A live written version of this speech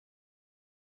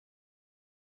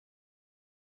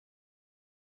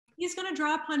He's going to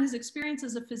draw upon his experience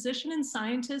as a physician and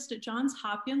scientist at Johns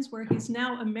Hopkins, where he's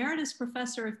now Emeritus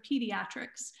Professor of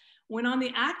Pediatrics. When on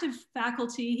the active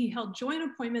faculty, he held joint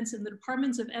appointments in the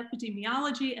departments of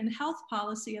epidemiology and health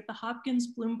policy at the Hopkins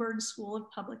Bloomberg School of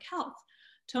Public Health.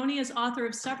 Tony is author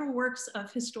of several works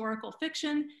of historical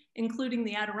fiction, including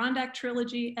the Adirondack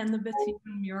Trilogy and the Bethune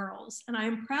Murals. And I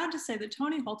am proud to say that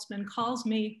Tony Holtzman calls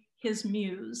me his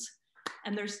muse.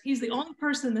 And he's the only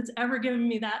person that's ever given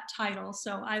me that title.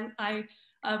 So I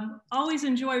always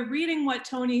enjoy reading what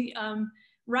Tony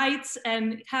writes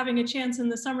and having a chance in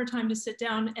the summertime to sit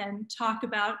down and talk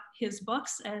about his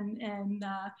books. And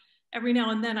every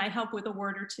now and then I help with a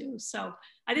word or two. So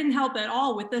I didn't help at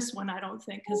all with this one, I don't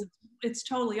think, because it's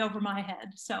totally over my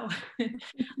head. So,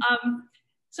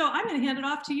 so I'm going to hand it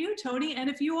off to you, Tony. And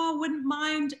if you all wouldn't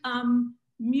mind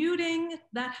muting,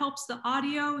 that helps the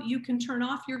audio. You can turn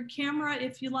off your camera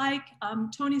if you like.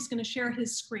 Tony's going to share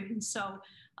his screen. So,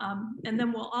 and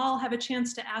then we'll all have a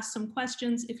chance to ask some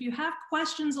questions. If you have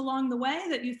questions along the way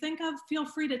that you think of, feel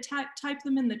free to type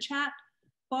them in the chat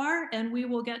bar and we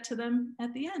will get to them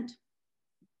at the end.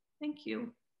 Thank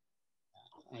you.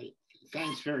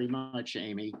 Thanks very much,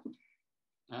 Amy.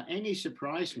 Amy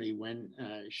surprised me when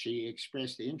she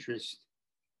expressed interest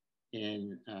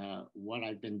in what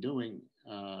I've been doing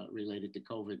related to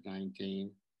COVID-19.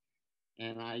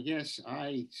 And I guess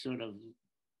I sort of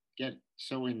get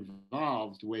so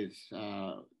involved with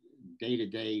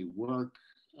day-to-day work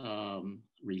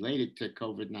related to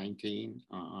COVID-19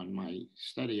 on my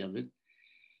study of it.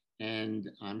 And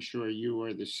I'm sure you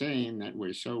are the same, that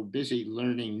we're so busy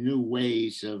learning new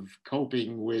ways of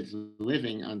coping with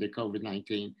living under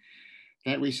COVID-19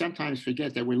 that we sometimes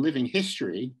forget that we're living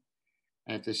history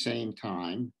at the same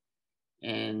time,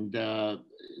 and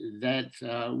that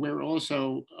we're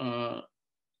also,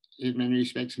 in many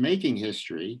respects, making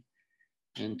history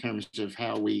in terms of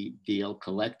how we deal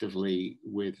collectively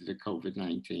with the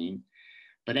COVID-19.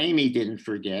 But Amy didn't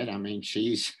forget. I mean,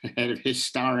 she's head of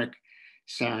Historic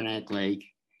Saranac Lake,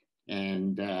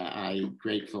 and I'm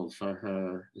grateful to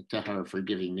her for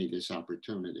giving me this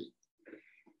opportunity.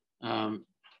 Our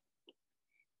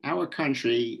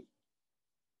country,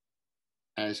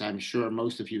 as I'm sure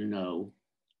most of you know,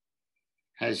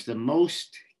 has the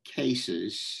most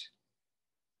cases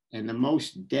and the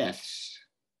most deaths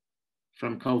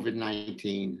from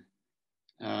COVID-19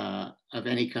 of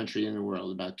any country in the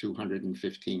world, about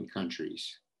 215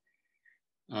 countries.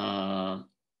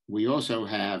 We also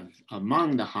have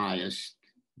among the highest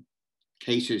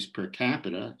cases per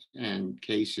capita and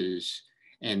cases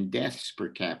and deaths per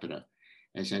capita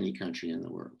as any country in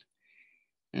the world.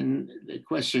 And the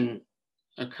question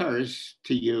occurs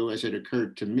to you, as it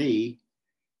occurred to me,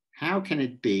 how can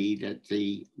it be that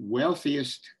the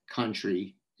wealthiest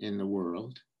country in the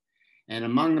world and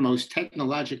among the most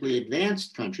technologically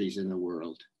advanced countries in the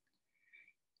world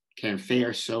can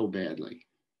fare so badly?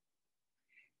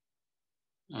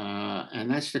 And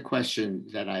that's the question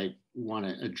that I want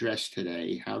to address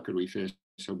today. How could we fare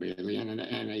so badly? And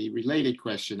a related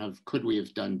question of, could we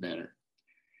have done better?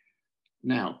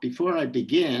 Now, before I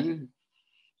begin,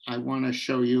 I want to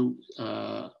show you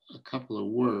a couple of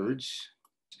words.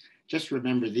 Just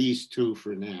remember these two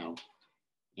for now,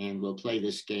 and we'll play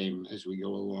this game as we go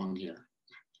along here.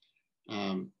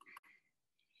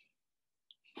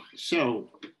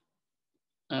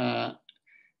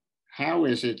 How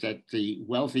is it that the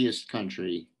wealthiest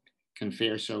country can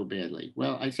fare so badly?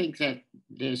 Well, I think that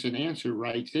there's an answer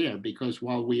right there, because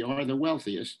while we are the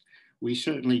wealthiest, we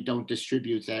certainly don't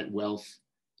distribute that wealth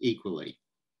equally.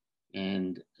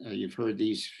 And you've heard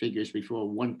these figures before.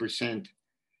 1%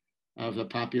 of the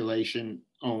population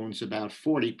owns about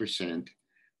 40%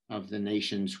 of the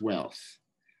nation's wealth.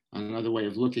 Another way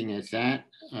of looking at that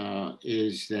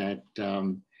is that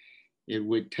it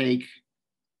would take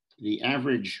the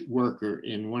average worker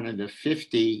in one of the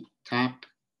 50 top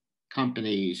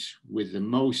companies with the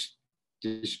most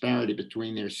disparity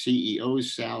between their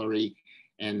CEO's salary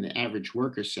and the average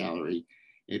worker's salary.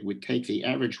 It would take the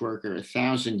average worker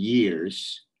 1,000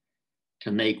 years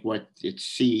to make what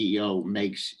its CEO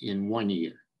makes in 1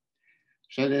 year.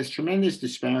 So there's tremendous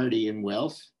disparity in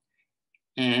wealth.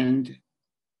 And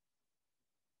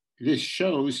this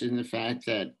shows in the fact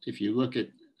that if you look at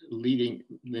leading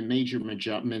the major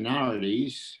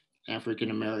minorities,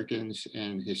 African Americans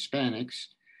and Hispanics,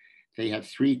 they have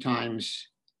 3 times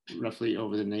roughly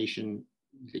over the nation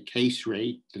the case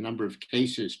rate, the number of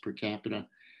cases per capita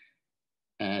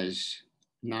as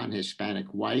non-Hispanic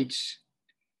whites,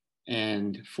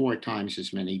 and 4 times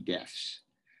as many deaths.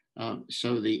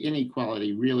 So the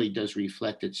inequality really does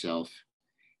reflect itself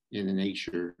in the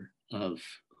nature of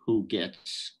who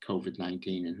gets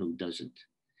COVID-19 and who doesn't.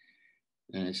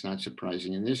 And it's not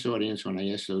surprising in this audience, when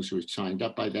I asked those who had signed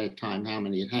up by that time how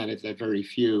many had had it, that very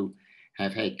few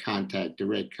have had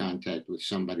direct contact with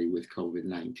somebody with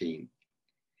COVID-19.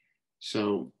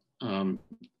 So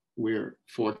we're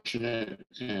fortunate,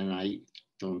 and I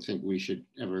don't think we should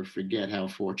ever forget how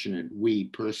fortunate we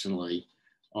personally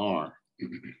are.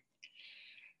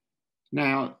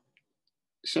 Now,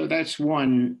 so that's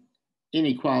one,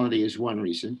 inequality is one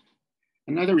reason.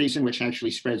 Another reason, which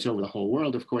actually spreads over the whole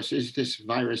world, of course, is this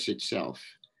virus itself.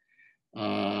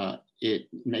 It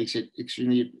makes it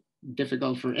extremely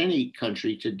difficult for any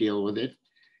country to deal with it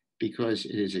because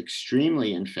it is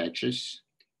extremely infectious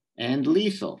and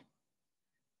lethal.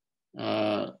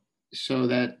 So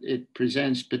that it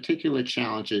presents particular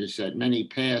challenges that many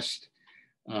past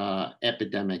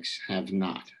epidemics have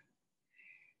not.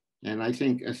 And I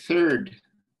think a third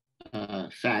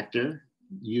factor,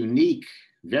 unique,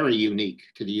 very unique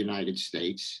to the United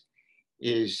States,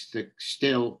 is the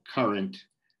still current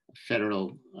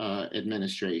federal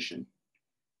administration.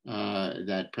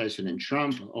 That President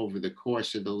Trump, over the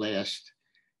course of the last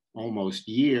almost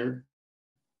year,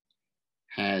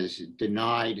 has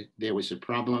denied there was a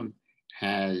problem,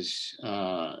 has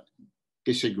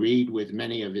disagreed with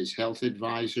many of his health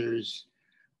advisors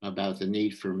about the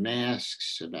need for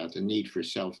masks, about the need for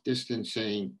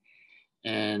self-distancing,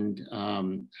 and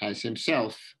has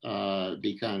himself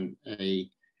become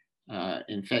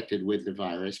infected with the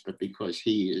virus. But because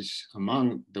he is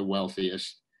among the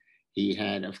wealthiest, he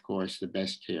had, of course, the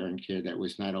best care, and care that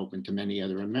was not open to many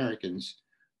other Americans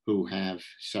who have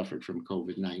suffered from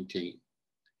COVID-19.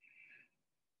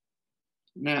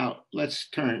 Now, let's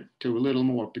turn to a little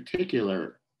more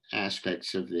particular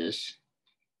aspects of this,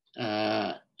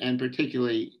 and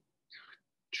particularly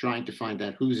trying to find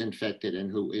out who's infected and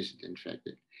who isn't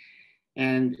infected.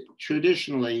 And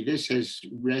traditionally, this has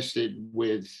rested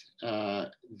with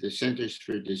the Centers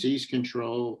for Disease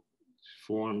Control,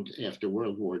 formed after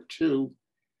World War II,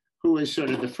 who is sort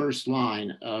of the first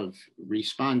line of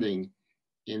responding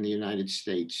in the United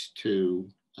States to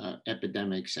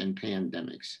epidemics and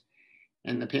pandemics.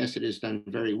 And in the past, it has done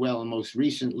very well, most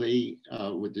recently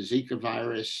with the Zika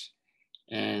virus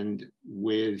and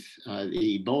with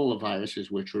the Ebola viruses,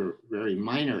 which were very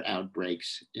minor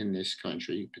outbreaks in this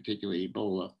country, particularly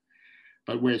Ebola,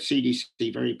 but where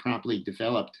CDC very promptly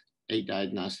developed a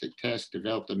diagnostic test,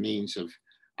 developed a means of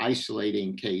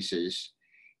isolating cases,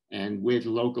 and with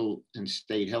local and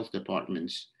state health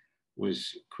departments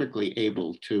was quickly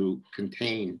able to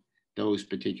contain those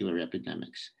particular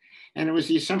epidemics. And it was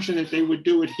the assumption that they would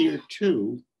do it here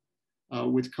too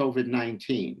with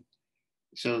COVID-19.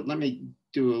 So let me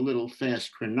do a little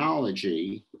fast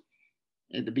chronology.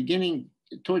 At the beginning,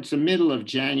 towards the middle of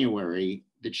January,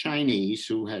 the Chinese,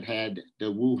 who had had the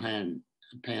Wuhan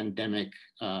pandemic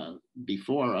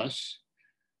before us,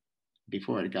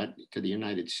 before it got to the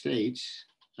United States,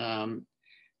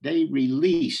 they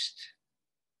released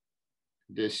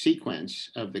the sequence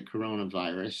of the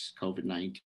coronavirus,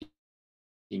 COVID-19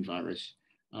 virus,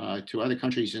 to other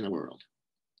countries in the world.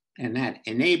 And that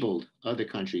enabled other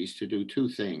countries to do two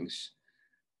things.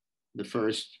 The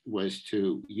first was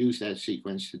to use that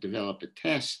sequence to develop a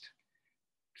test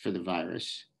for the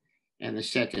virus. And the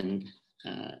second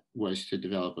was to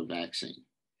develop a vaccine.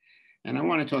 And I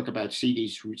want to talk about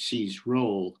CDC's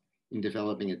role in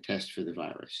developing a test for the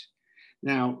virus.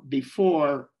 Now,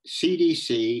 before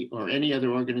CDC or any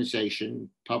other organization,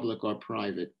 public or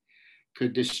private,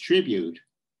 could distribute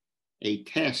a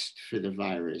test for the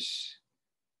virus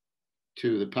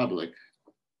to the public,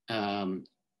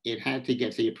 it had to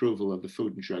get the approval of the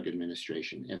Food and Drug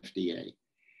Administration, FDA.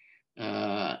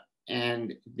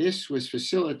 And this was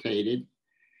facilitated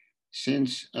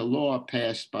since a law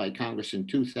passed by Congress in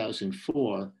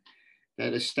 2004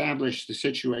 that established the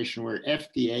situation where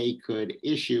FDA could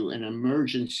issue an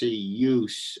emergency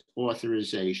use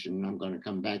authorization. I'm going to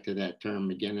come back to that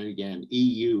term again and again,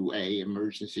 EUA,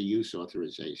 emergency use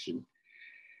authorization,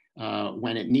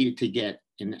 when it needed to get,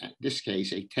 in this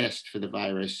case, a test for the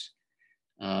virus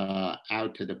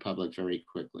out to the public very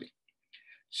quickly.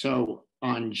 So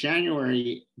on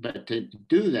January, but to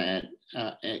do that,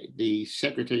 the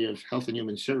Secretary of Health and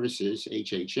Human Services,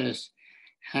 HHS,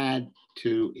 had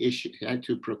to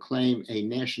proclaim a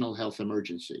national health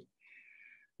emergency.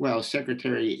 Well,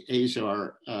 Secretary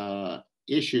Azar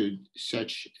issued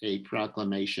such a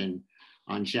proclamation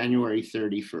on January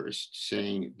 31st,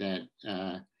 saying that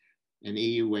an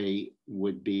EUAs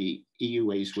would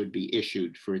be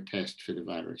issued for a test for the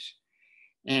virus.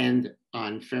 And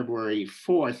on February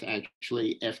 4th,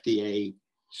 actually, FDA,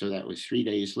 so that was 3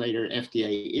 days later,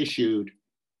 FDA issued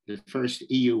the first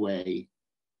EUA,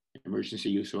 emergency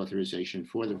use authorization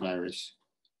for the virus,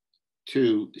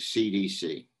 to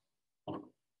CDC.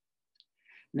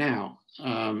 Now,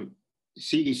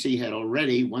 CDC had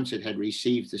already, once it had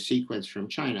received the sequence from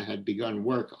China, had begun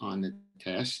work on the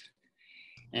test.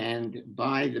 And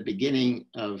by the beginning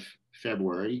of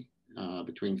February,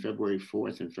 between February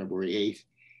 4th and February 8th,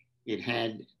 it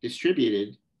had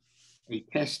distributed a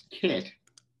test kit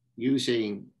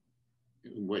using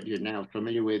what you're now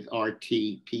familiar with,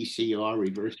 RT-PCR,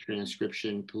 reverse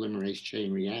transcription polymerase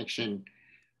chain reaction,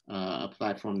 a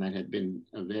platform that had been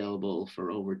available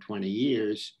for over 20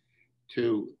 years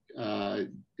to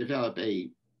develop a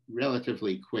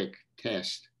relatively quick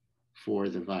test for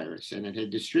the virus. And it had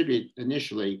distributed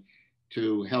initially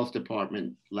to health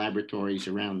department laboratories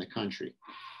around the country.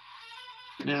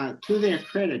 Now, to their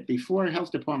credit, before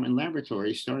health department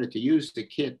laboratories started to use the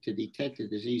kit to detect the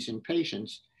disease in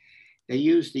patients, they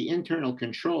used the internal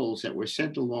controls that were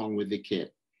sent along with the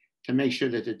kit to make sure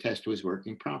that the test was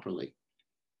working properly.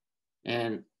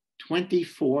 And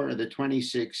 24 of the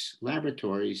 26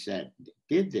 laboratories that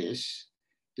did this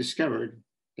discovered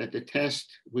that the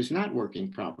test was not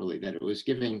working properly, that it was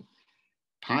giving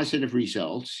positive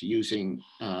results using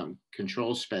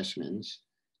control specimens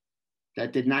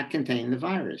that did not contain the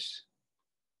virus.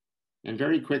 And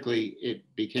very quickly, it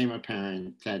became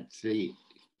apparent that the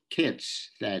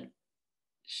kits that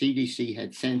CDC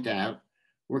had sent out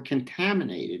were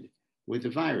contaminated with the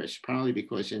virus, probably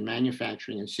because in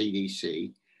manufacturing in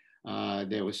CDC,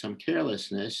 there was some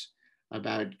carelessness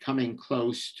about coming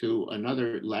close to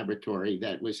another laboratory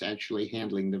that was actually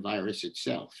handling the virus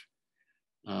itself.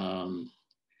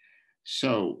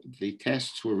 So the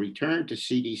tests were returned to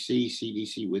CDC.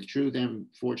 CDC withdrew them,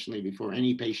 fortunately, before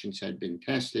any patients had been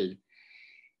tested.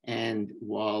 And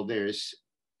while there's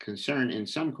concern in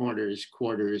some quarters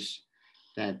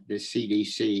that the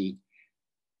CDC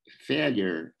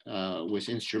failure was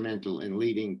instrumental in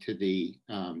leading to the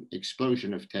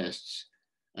explosion of tests,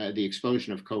 the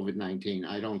explosion of COVID-19,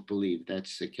 I don't believe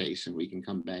that's the case, and we can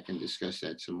come back and discuss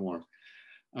that some more.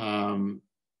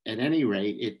 At any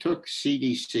rate, it took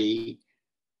CDC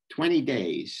 20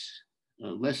 days,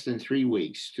 less than 3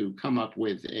 weeks, to come up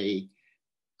with a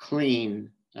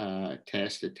clean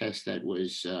test, a test that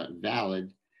was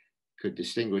valid, could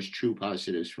distinguish true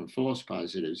positives from false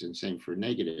positives, and same for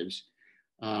negatives,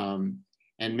 and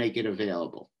make it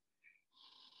available.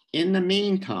 In the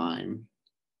meantime,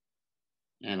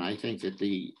 and I think that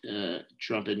the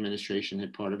Trump administration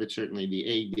had part of it, certainly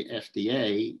the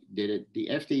FDA did it, the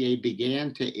FDA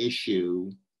began to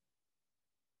issue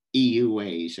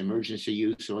EUAs, emergency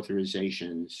use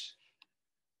authorizations,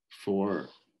 for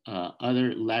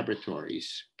other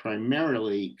laboratories,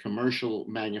 primarily commercial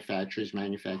manufacturers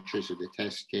of the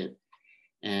test kit,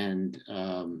 and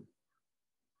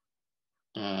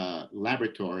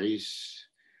laboratories,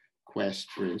 Quest,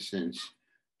 for instance,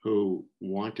 who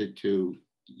wanted to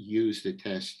use the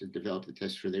test, to develop the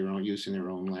test for their own use in their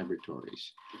own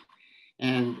laboratories.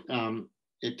 And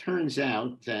it turns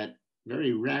out that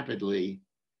very rapidly,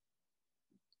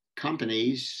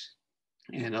 companies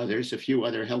and others, a few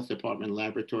other health department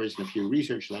laboratories and a few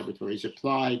research laboratories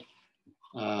applied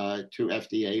to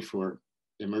FDA for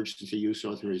emergency use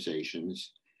authorizations.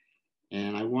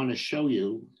 And I want to show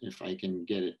you, if I can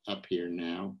get it up here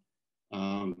now,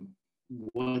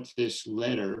 what this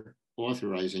letter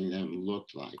authorizing them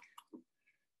looked like.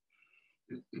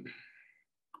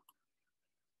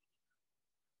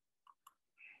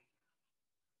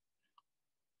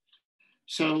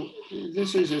 So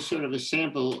this is a sort of a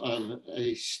sample of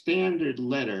a standard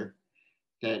letter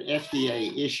that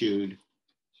FDA issued,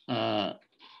 that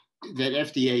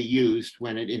FDA used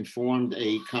when it informed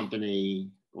a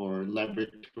company or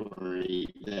laboratory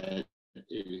that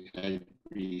it had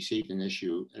received an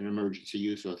emergency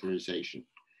use authorization.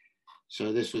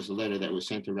 So this was a letter that was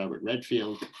sent to Robert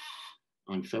Redfield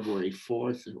on February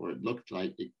 4th, or it looked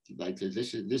like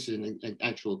this is an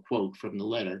actual quote from the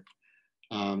letter.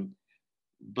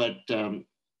 But the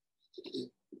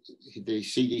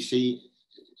CDC,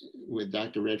 with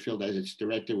Dr. Redfield as its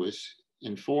director, was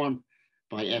informed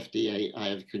by FDA, I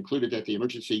have concluded that the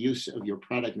emergency use of your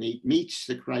product meets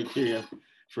the criteria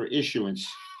for issuance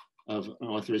of an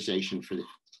authorization for the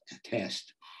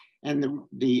test. And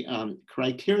the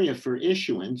criteria for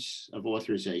issuance of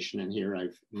authorization, and here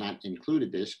I've not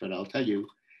included this, but I'll tell you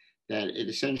that it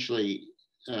essentially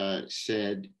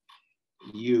said,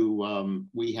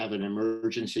 we have an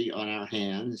emergency on our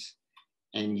hands,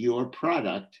 and your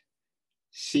product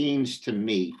seems to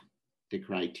meet the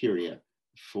criteria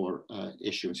for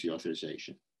issuance of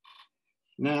authorization.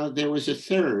 Now, there was a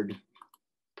third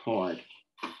part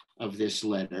of this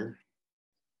letter,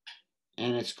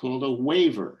 and it's called a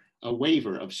waiver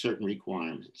of certain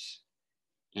requirements.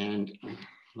 And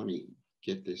let me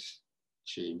get this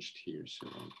changed here so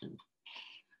I can,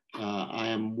 I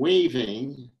am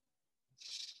waiving,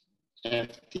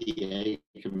 FDA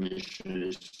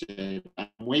commissioners said, I'm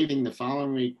waiving the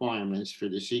following requirements for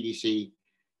the CDC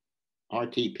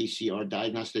RT-PCR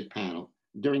diagnostic panel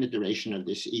during the duration of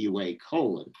this EUA :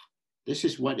 this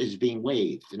is what is being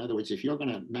waived. In other words, if you're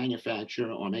going to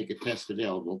manufacture or make a test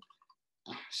available,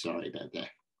 sorry about that.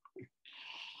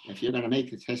 If you're going to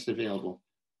make the test available,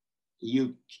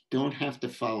 you don't have to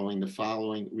follow the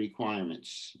following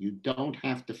requirements. You don't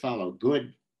have to follow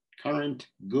current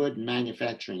good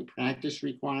manufacturing practice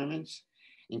requirements,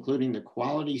 including the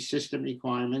quality system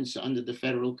requirements under the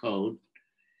federal code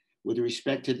with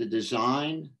respect to the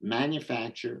design,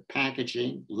 manufacture,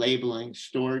 packaging, labeling,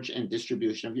 storage, and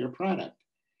distribution of your product.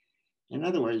 In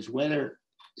other words, whether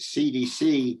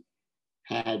CDC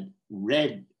had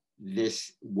read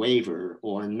this waiver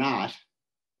or not,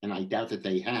 and I doubt that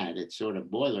they had, it's sort of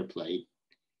boilerplate,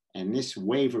 and this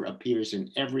waiver appears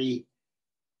in every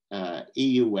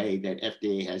EUA that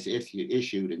FDA has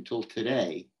issued until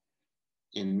today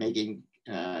in making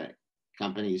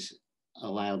companies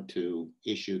allowed to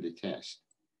issue the test,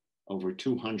 over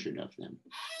 200 of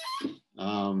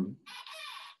them.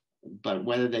 But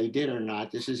whether they did or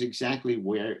not, this is exactly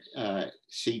where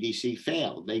CDC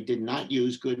failed. They did not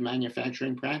use good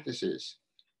manufacturing practices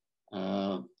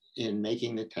in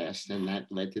making the test, and that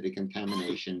led to the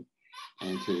contamination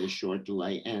and to the short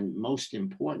delay, and most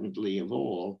importantly of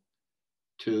all,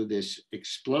 to this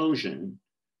explosion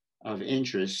of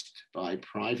interest by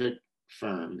private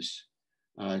firms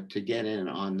to get in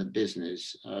on the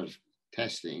business of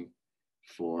testing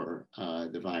for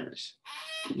the virus.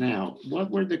 Now, what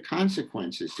were the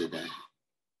consequences of that?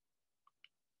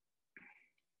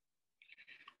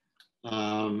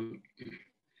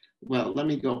 Well, let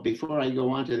me go, before I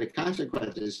go on to the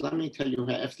consequences, let me tell you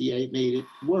how FDA made it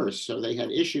worse. So they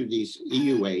had issued these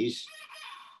EUAs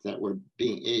that were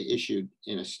being issued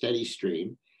in a steady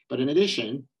stream. But in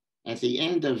addition, at the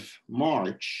end of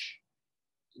March,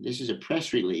 this is a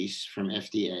press release from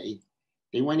FDA,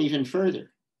 they went even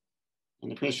further.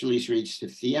 And the press release reads,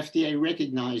 if the FDA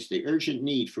recognized the urgent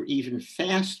need for even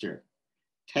faster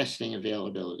testing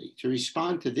availability. To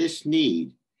respond to this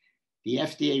need, the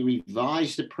FDA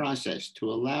revised the process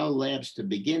to allow labs to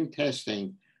begin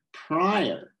testing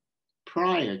prior to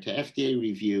FDA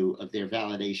review of their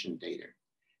validation data.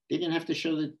 They didn't have to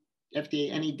show the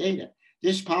FDA any data.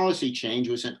 This policy change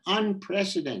was an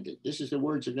unprecedented, this is the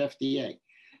words of FDA,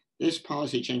 this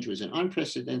policy change was an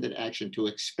unprecedented action to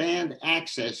expand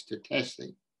access to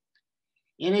testing.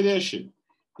 In addition,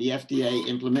 the FDA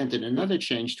implemented another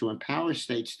change to empower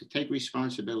states to take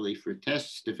responsibility for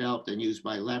tests developed and used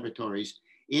by laboratories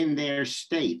in their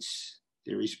states,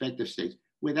 their respective states,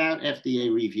 without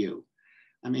FDA review.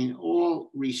 I mean,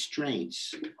 all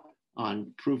restraints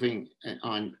on proving,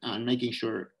 on making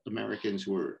sure Americans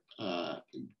were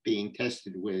being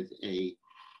tested with a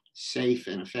safe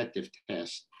and effective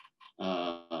test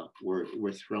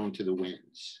were thrown to the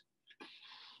winds.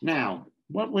 Now,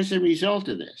 what was the result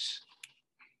of this?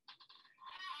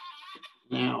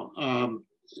 Now,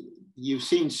 you've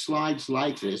seen slides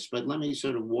like this, but let me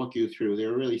sort of walk you through.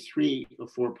 There are really 3 or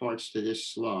 4 parts to this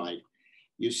slide.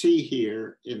 You see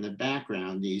here in the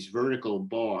background these vertical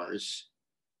bars,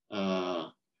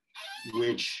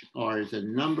 which are the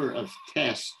number of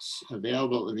tests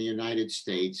available in the United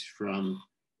States from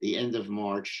the end of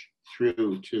March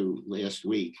through to last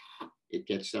week. It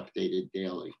gets updated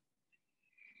daily.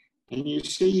 And you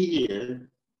see here,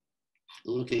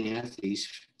 looking at these,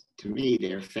 to me,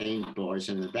 they're faint bars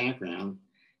in the background,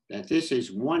 that this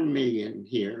is 1 million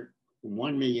here,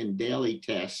 1 million daily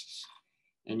tests.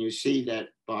 And you see that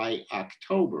by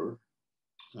October,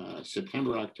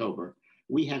 September, October,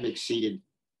 we have exceeded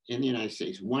in the United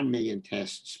States 1 million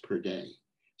tests per day.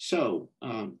 So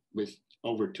with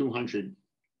over 200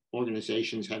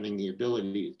 organizations having the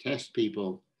ability to test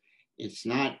people, it's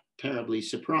not terribly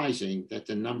surprising that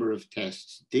the number of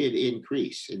tests did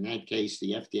increase. In that case,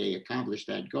 the FDA accomplished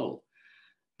that goal.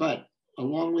 But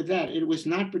along with that, it was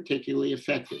not particularly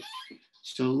effective.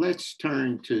 So let's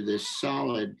turn to this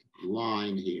solid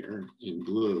line here in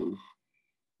blue.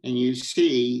 And you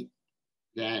see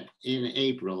that in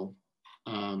April,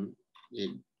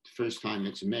 the first time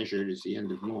it's measured is the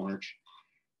end of March,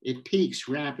 it peaks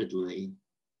rapidly.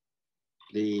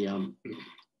 The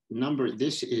number,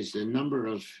 this is the number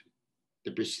of,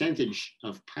 the percentage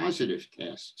of positive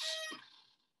tests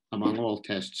among all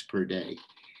tests per day.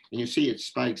 And you see it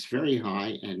spikes very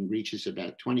high and reaches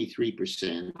about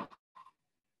 23%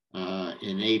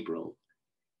 in April,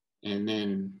 and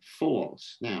then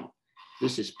falls. Now,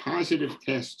 this is positive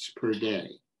tests per day.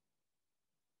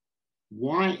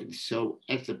 Why? So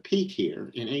at the peak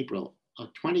here in April,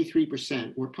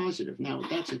 23% were positive. Now,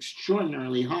 that's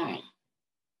extraordinarily high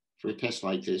for a test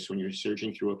like this when you're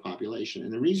searching through a population.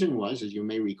 And the reason was, as you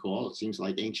may recall, it seems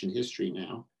like ancient history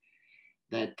now,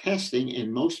 that testing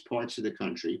in most parts of the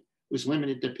country was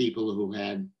limited to people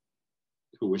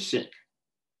who were sick.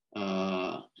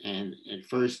 And at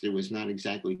first, it was not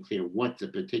exactly clear whether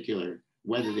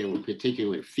there were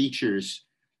particular features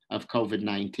of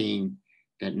COVID-19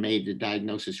 that made the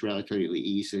diagnosis relatively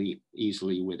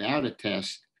easily without a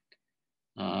test.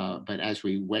 But as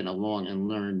we went along and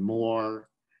learned more,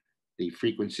 the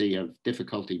frequency of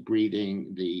difficulty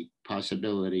breathing, the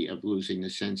possibility of losing the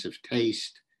sense of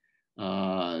taste,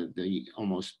 the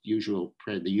usual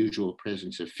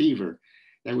presence of fever,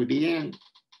 that we began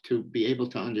to be able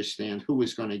to understand who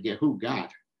was going to get, who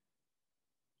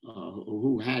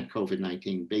had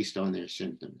COVID-19 based on their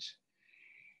symptoms.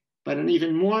 But an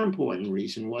even more important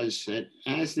reason was that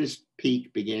as this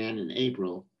peak began in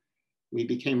April, we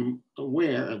became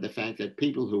aware of the fact that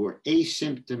people who were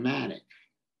asymptomatic,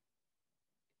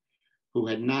 who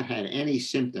had not had any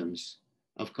symptoms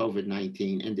of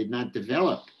COVID-19 and did not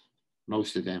develop,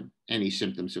 most of them, any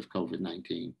symptoms of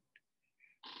COVID-19,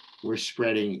 were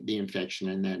spreading the infection,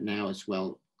 and that now it's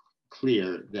well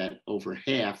clear that over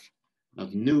half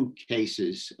of new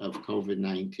cases of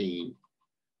COVID-19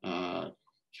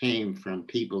 came from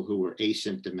people who were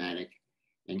asymptomatic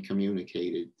and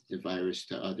communicated the virus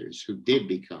to others who did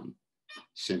become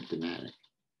symptomatic.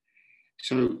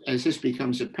 So as this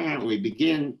becomes apparent, we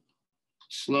begin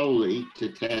slowly to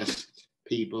test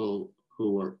people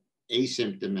who are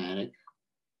asymptomatic,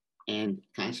 and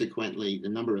consequently the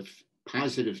number of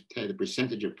the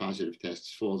percentage of positive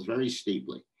tests falls very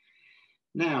steeply.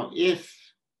 Now, if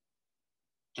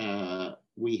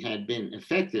we had been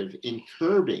effective in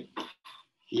curbing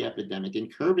the epidemic, in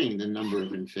curbing the number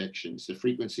of infections, the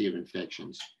frequency of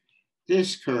infections,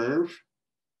 this curve,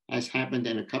 as happened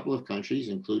in a couple of countries,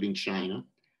 including China,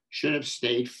 should have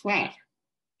stayed flat,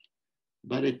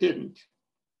 but it didn't.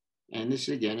 And this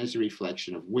again is a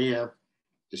reflection of where,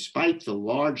 despite the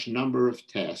large number of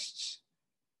tests,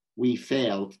 we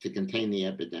failed to contain the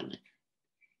epidemic.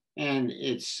 And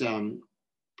it's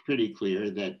pretty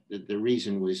clear that the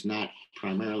reason was not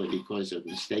primarily because of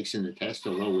mistakes in the test,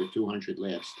 although with 200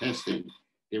 labs testing,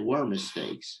 there were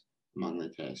mistakes among the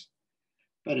tests.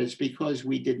 But it's because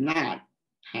we did not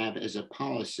have as a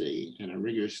policy, and a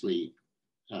rigorous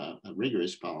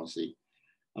policy,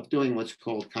 of doing what's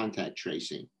called contact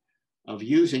tracing, of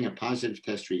using a positive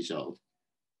test result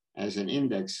as an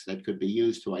index that could be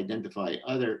used to identify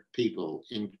other people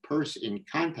in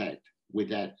contact with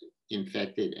that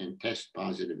infected and test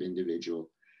positive individual,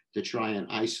 to try and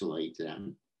isolate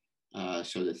them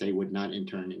so that they would not in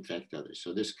turn infect others.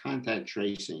 So this contact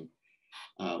tracing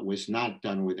was not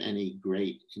done with any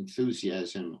great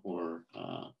enthusiasm or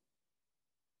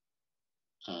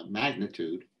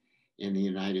magnitude in the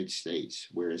United States,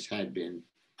 whereas had been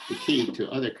the key to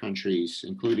other countries,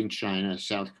 including China,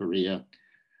 South Korea,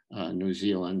 New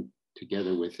Zealand,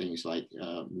 together with things like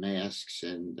masks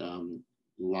and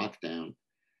lockdown,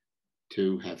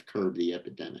 to have curbed the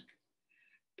epidemic.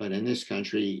 But in this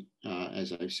country,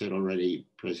 as I've said already,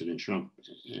 President Trump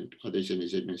and others in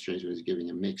his administration was giving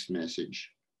a mixed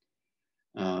message.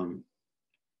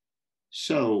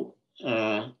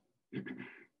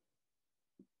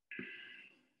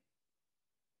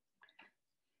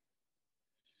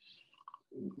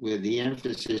 With the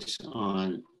emphasis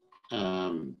on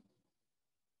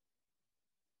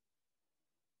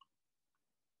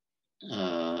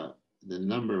the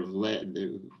number of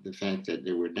the fact that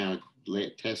there were now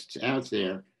tests out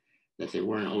there, that they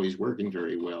weren't always working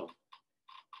very well,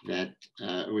 that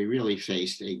we really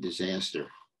faced a disaster.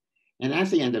 And at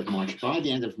the end of March, by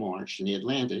the end of March, in the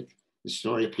Atlantic, the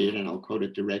story appeared, and I'll quote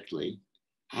it directly: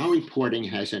 "Our reporting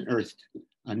has unearthed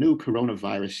a new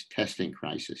coronavirus testing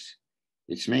crisis.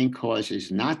 Its main cause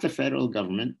is not the federal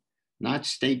government, not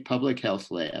state public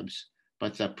health labs,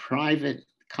 but the private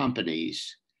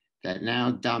companies that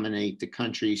now dominate the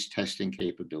country's testing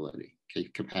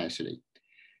capacity.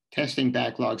 Testing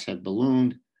backlogs have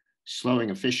ballooned,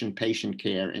 slowing efficient patient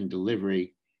care and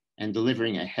delivering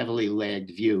a heavily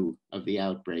lagged view of the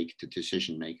outbreak to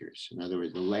decision makers." In other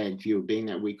words, the lagged view being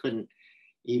that we couldn't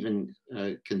even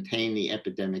contain the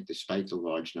epidemic despite the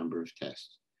large number of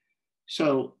tests.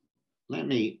 So let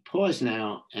me pause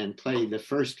now and play the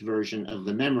first version of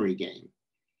the memory game.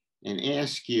 and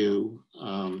ask you,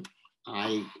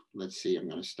 let's see, I'm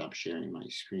going to stop sharing my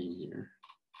screen here.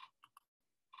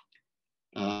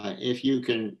 If you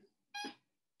can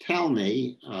tell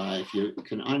me, if you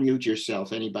can unmute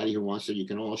yourself, anybody who wants to, you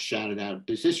can all shout it out.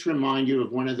 Does this remind you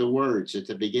of one of the words at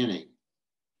the beginning?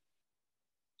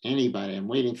 Anybody? I'm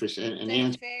waiting for an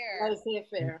answer.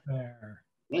 Laissez-faire.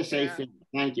 Laissez-faire.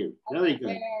 Thank you. Very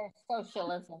good.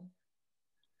 Socialism.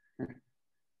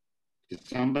 Did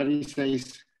somebody say,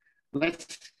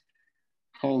 let's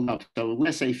hold up. So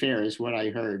laissez-faire is what I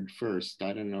heard first.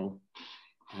 I don't know.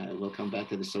 We'll come back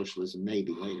to the socialism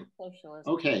maybe later.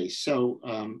 Socialism. Okay, so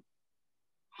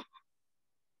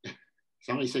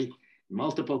somebody say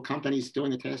multiple companies doing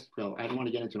the test. Well, I don't want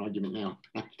to get into an argument now.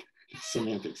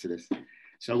 Semantics of this.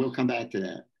 So we'll come back to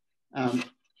that.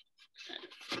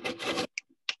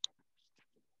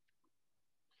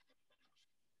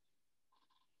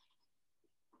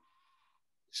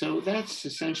 So that's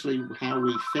essentially how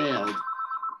we failed.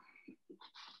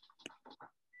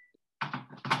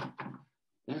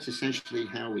 That's essentially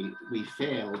how we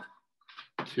failed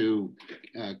to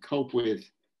cope with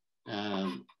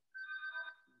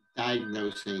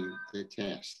diagnosing the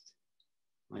test.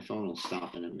 My phone will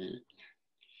stop in a minute.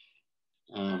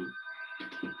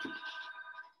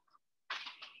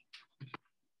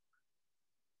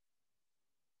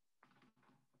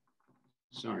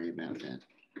 Sorry about that.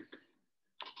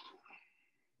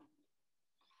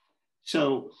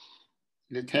 So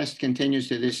the test continues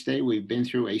to this day. We've been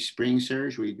through a spring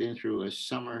surge. We've been through a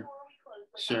summer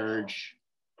surge.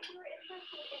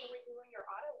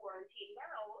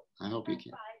 I hope you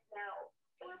can.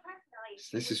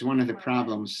 This is one of the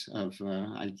problems of,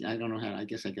 I don't know how, I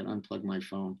guess I can unplug my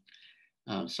phone.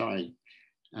 Sorry.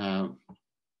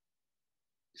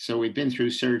 So we've been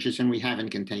through surges and we haven't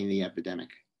contained the epidemic.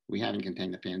 We haven't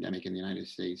contained the pandemic in the United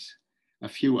States. A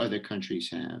few other countries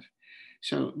have.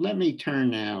 So let me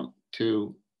turn now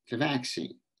to the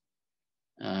vaccine.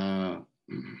 And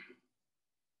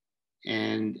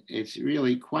it's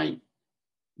really quite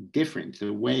different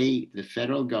the way the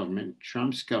federal government,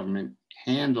 Trump's government,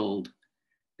 handled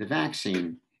the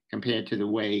vaccine compared to the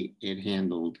way it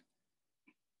handled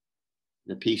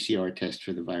the PCR test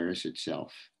for the virus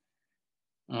itself.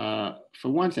 For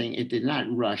one thing, it did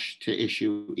not rush to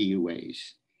issue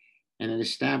EUAs, and it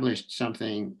established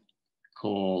something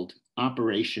called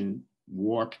Operation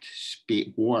Warp.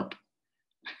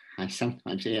 I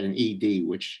sometimes add an ED,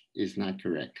 which is not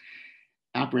correct.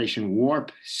 Operation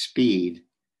Warp Speed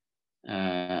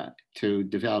to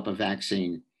develop a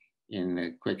vaccine in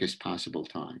the quickest possible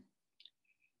time.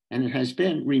 And it has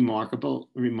been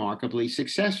remarkably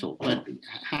successful. But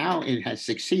how it has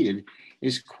succeeded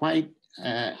is quite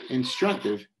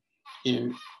instructive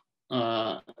in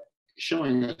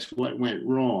showing us what went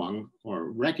wrong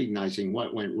or recognizing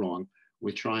what went wrong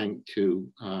with trying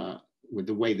to, with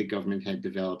the way the government had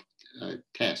developed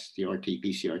tests, the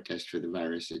RT-PCR test for the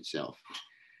virus itself.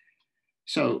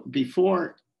 So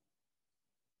before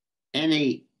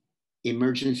any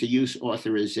emergency use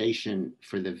authorization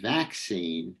for the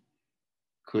vaccine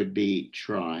could be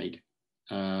tried,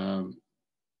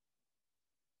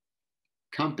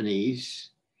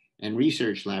 companies and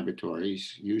research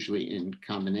laboratories, usually in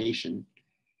combination,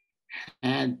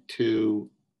 had to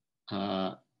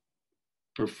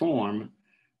perform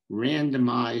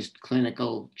randomized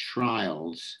clinical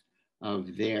trials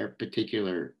of their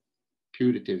particular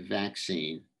putative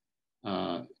vaccine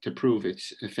to prove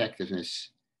its effectiveness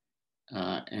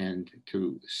and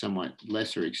to somewhat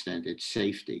lesser extent its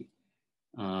safety.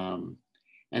 And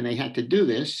they had to do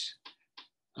this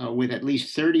with at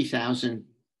least 30,000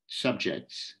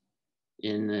 subjects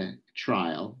in the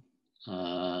trial,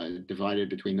 divided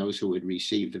between those who would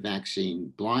receive the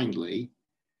vaccine blindly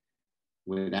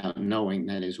without knowing,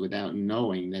 that is, without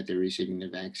knowing that they're receiving the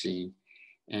vaccine,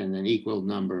 and an equal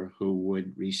number who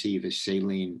would receive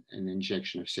an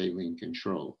injection of saline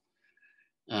control.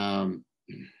 In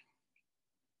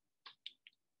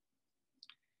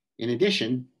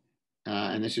addition,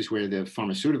 and this is where the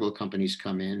pharmaceutical companies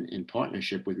come in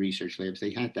partnership with research labs,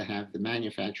 they had to have the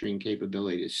manufacturing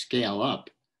capability to scale up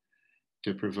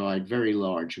to provide very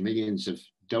large millions of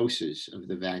doses of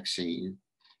the vaccine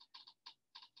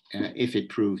if it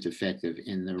proved effective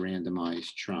in the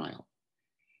randomized trial.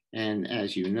 And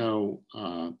as you know,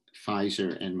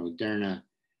 Pfizer and Moderna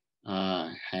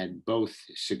had both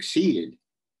succeeded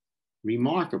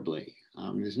remarkably.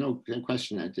 There's no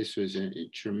question that this was a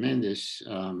tremendous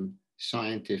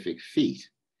scientific feat.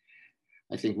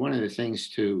 I think one of the things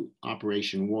to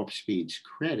Operation Warp Speed's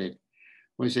credit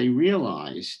was they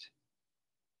realized,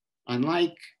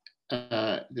 unlike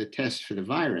the test for the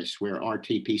virus, where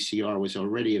RT-PCR was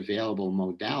already available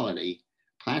modality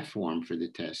platform for the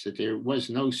test, that there was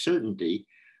no certainty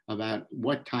about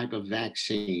what type of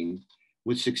vaccine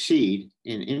would succeed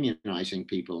in immunizing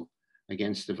people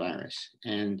against the virus.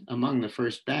 And among the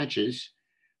first batches,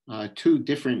 two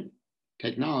different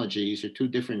technologies or two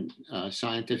different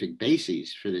scientific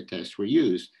bases for the test were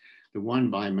used. The one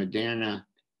by Moderna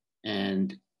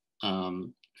and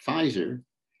Pfizer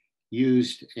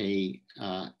used a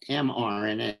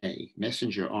mRNA,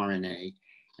 messenger RNA,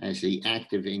 as the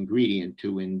active ingredient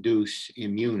to induce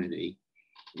immunity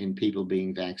in people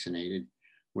being vaccinated,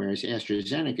 whereas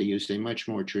AstraZeneca used a much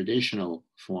more traditional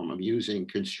form of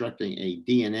constructing a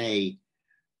DNA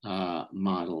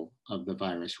model of the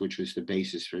virus, which was the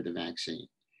basis for the vaccine.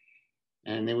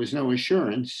 And there was no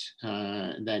assurance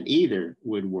that either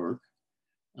would work.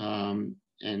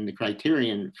 And the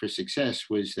criterion for success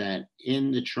was that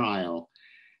in the trial,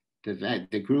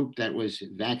 the group that was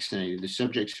vaccinated, the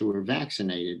subjects who were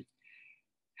vaccinated,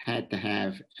 had to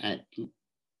have at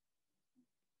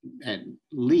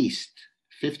least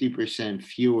 50%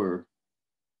 fewer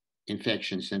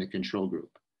infections than a control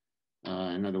group.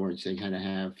 In other words, they had to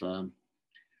have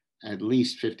at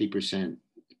least 50%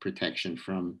 protection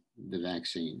from the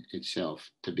vaccine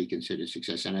itself to be considered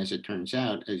success. And as it turns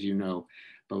out, as you know,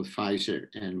 both Pfizer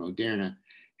and Moderna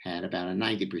had about a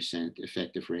 90%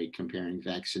 effective rate comparing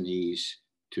vaccinees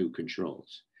to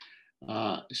controls.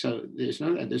 So there's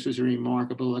no doubt this was a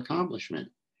remarkable accomplishment.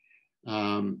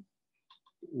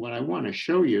 What I want to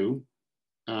show you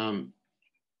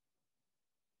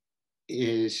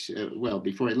is,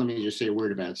 let me just say a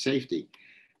word about safety.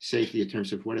 Safety in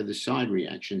terms of what are the side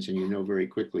reactions, and you know very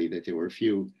quickly that there were a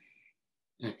few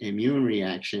immune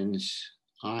reactions.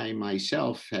 I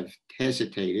myself have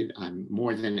hesitated. I'm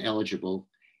more than eligible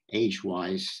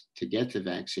age-wise to get the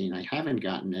vaccine. I haven't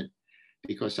gotten it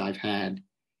because I've had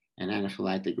an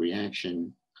anaphylactic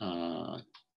reaction to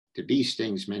bee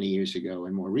stings many years ago,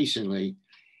 and more recently,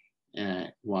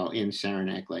 while in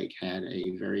Saranac Lake, had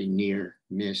a very near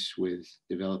miss with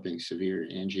developing severe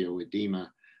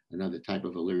angioedema, another type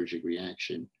of allergic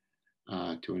reaction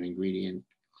to an ingredient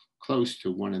close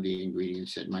to one of the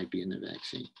ingredients that might be in the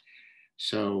vaccine.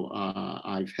 So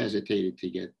I've hesitated to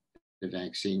get the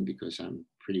vaccine because I'm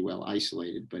pretty well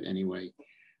isolated, but anyway,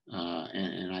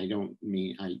 and I don't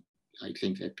mean, I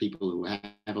think that people who have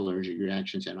allergic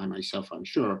reactions, and I myself, I'm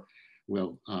sure,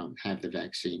 will have the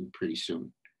vaccine pretty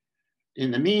soon.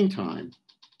 In the meantime,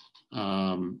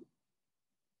 I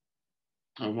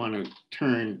want to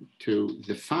turn to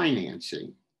the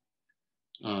financing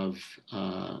of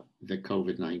the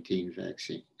COVID-19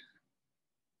 vaccine.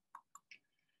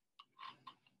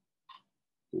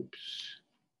 Oops.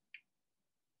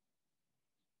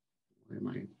 Where am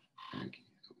I back?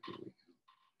 Oh, here we go.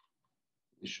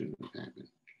 This shouldn't have happened.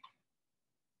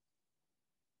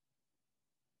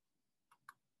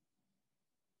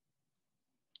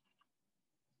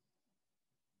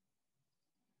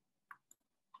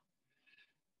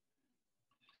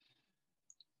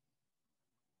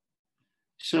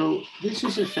 So this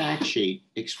is a fact sheet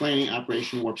explaining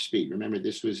Operation Warp Speed. Remember,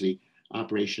 this was the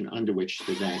operation under which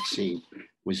the vaccine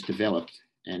was developed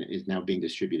and is now being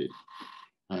distributed.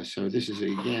 So this is,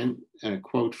 again, a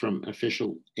quote from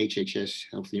official HHS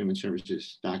Health and Human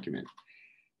Services document.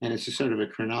 And it's a sort of a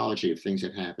chronology of things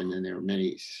that happened. And there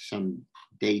are some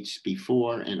dates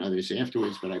before and others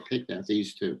afterwards, but I picked out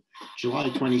these two. July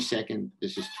 22nd,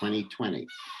 this is 2020.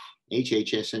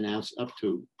 HHS announced up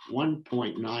to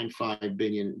 $1.95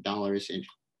 billion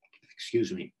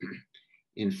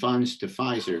in funds to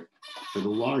Pfizer for the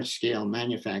large-scale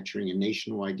manufacturing and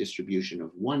nationwide distribution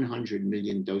of 100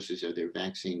 million doses of their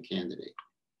vaccine candidate.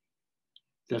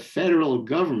 The federal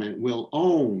government will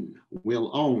own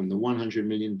the 100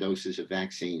 million doses of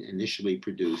vaccine initially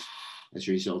produced as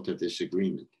a result of this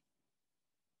agreement.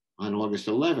 On August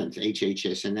 11th,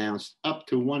 HHS announced up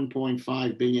to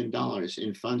 $1.5 billion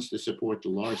in funds to support the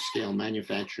large-scale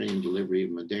manufacturing and delivery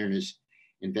of Moderna's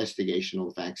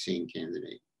investigational vaccine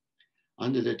candidate.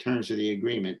 Under the terms of the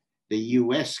agreement, the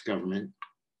US government,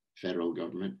 federal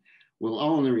government, will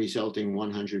own the resulting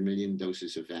 100 million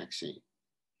doses of vaccine.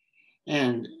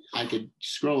 And I could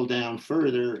scroll down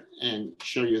further and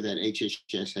show you that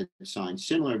HHS had signed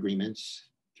similar agreements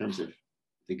in terms of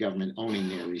the government owning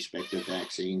their respective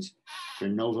vaccines for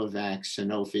Novavax,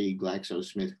 Sanofi,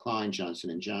 GlaxoSmithKline,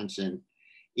 Johnson & Johnson,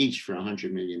 each for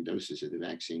 100 million doses of the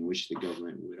vaccine, which the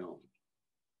government would own.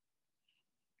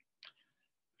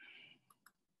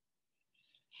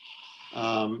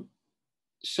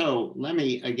 So let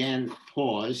me again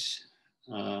pause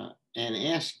and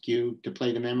ask you to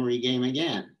play the memory game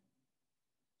again.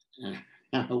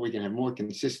 we can have more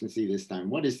consistency this time.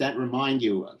 What does that remind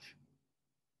you of?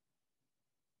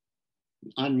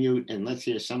 Unmute and let's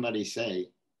hear somebody say.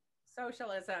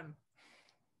 Socialism.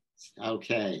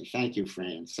 Okay, thank you,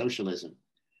 Fran. Socialism.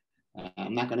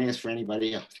 I'm not going to ask for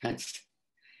anybody else.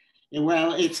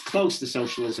 Well, it's close to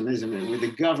socialism, isn't it? With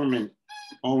the government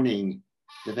owning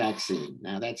the vaccine.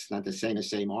 Now, that's not the same as,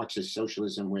 say, Marxist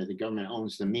socialism, where the government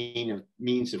owns the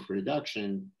means of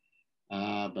production,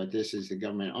 but this is the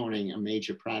government owning a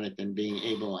major product and being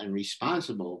able and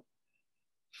responsible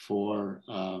for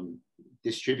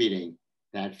distributing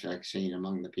that vaccine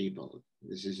among the people.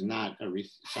 This is not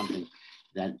something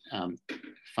that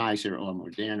Pfizer or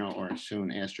Moderna or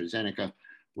soon AstraZeneca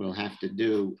will have to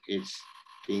do. It's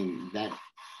being that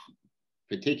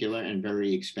particular and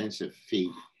very expensive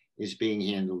feat is being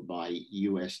handled by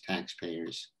US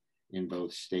taxpayers in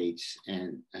both states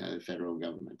and the federal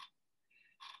government.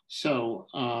 So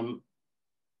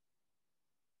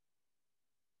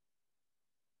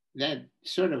that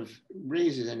sort of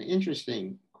raises an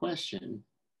interesting question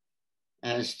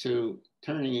as to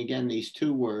turning again these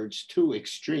two words, two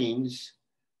extremes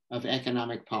of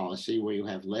economic policy, where you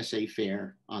have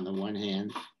laissez-faire on the one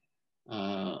hand,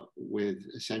 with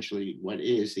essentially what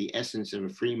is the essence of a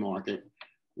free market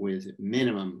with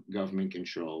minimum government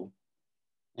control.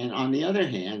 And on the other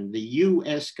hand, the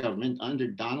US government under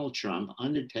Donald Trump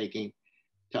undertaking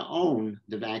to own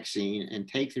the vaccine and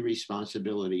take the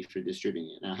responsibility for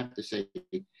distributing it. Now I have to say,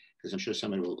 because I'm sure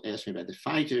somebody will ask me about the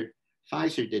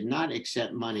Pfizer did not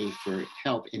accept money for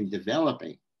help in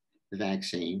developing the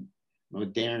vaccine.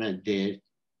 Moderna did,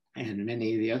 and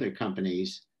many of the other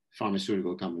companies,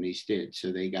 pharmaceutical companies did.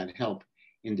 So they got help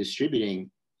in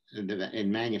distributing and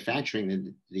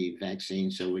manufacturing the vaccine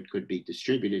so it could be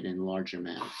distributed in large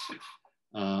amounts.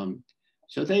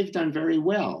 So they've done very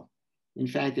well. In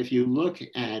fact, if you look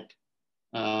at,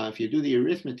 if you do the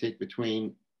arithmetic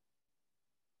between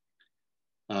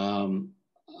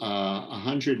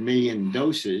 100 million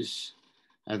doses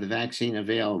of the vaccine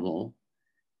available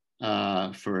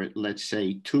for, let's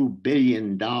say, $2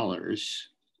 billion,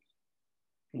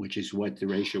 which is what the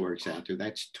ratio works out to,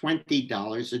 that's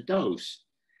 $20 a dose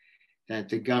that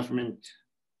the government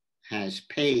has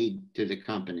paid to the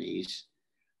companies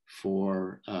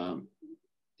for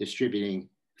distributing,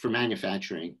 for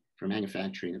manufacturing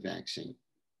the vaccine.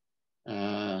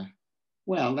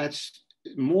 Well, that's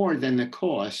more than the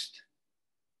cost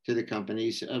to the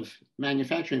companies of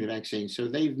manufacturing the vaccine. So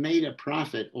they've made a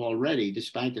profit already,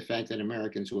 despite the fact that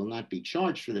Americans will not be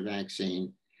charged for the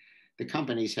vaccine. The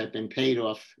companies have been paid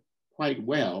off quite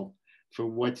well for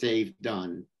what they've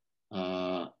done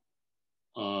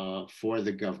for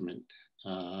the government,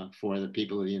 for the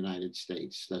people of the United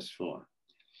States thus far.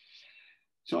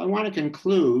 So I want to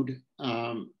conclude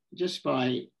just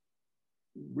by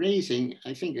raising,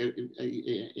 I think,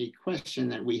 a question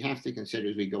that we have to consider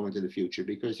as we go into the future,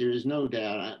 because there is no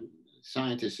doubt,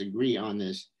 scientists agree on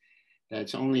this, that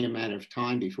it's only a matter of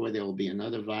time before there will be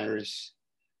another virus,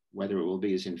 whether it will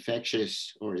be as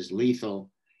infectious or as lethal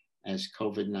as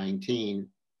COVID-19,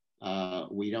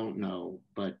 we don't know.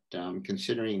 But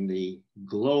considering the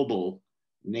global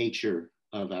nature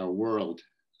of our world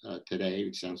today,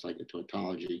 it sounds like a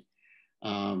tautology,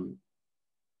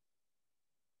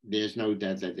 there's no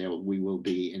doubt that we will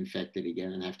be infected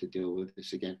again and have to deal with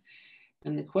this again.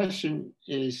 And the question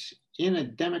is, in a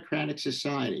democratic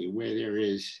society where there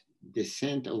is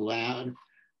dissent allowed,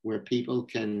 where people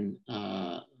can,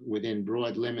 within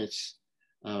broad limits,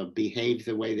 behave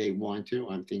the way they want to.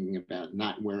 I'm thinking about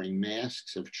not wearing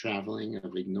masks, of traveling,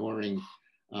 of ignoring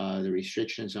the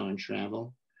restrictions on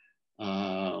travel,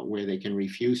 where they can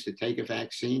refuse to take a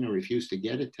vaccine or refuse to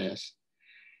get a test,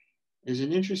 is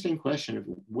an interesting question of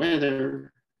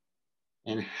whether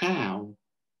and how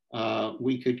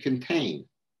we could contain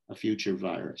a future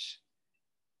virus.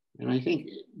 And I think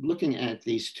looking at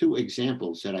these two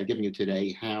examples that I've given you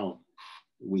today, how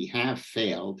we have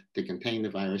failed to contain the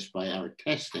virus by our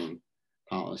testing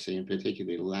policy, in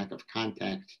particular the lack of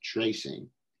contact tracing,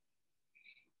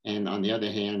 and on the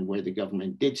other hand, where the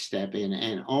government did step in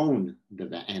and owns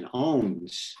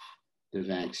the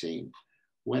vaccine,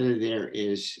 whether there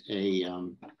is a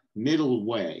middle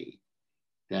way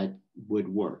that would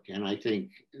work. And I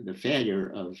think the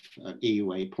failure of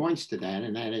EUA points to that,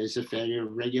 and that is a failure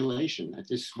of regulation, that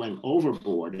this went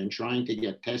overboard in trying to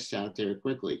get tests out there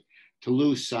quickly, to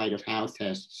lose sight of how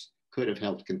tests could have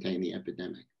helped contain the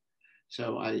epidemic.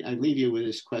 So I leave you with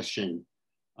this question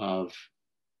of,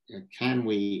 can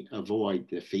we avoid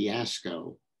the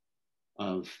fiasco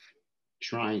of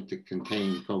trying to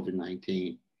contain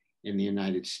COVID-19 in the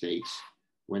United States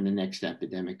when the next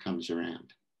epidemic comes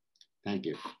around? Thank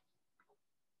you.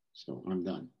 So I'm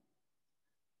done.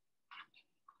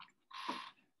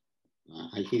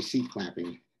 I hear seat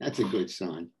clapping. That's a good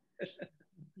sign.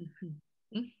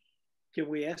 Can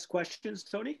we ask questions,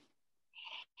 Tony?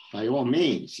 By all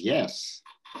means, yes.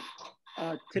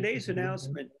 Today's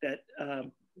announcement that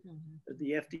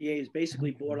the FDA has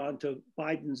basically brought onto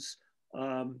Biden's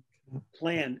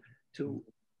plan to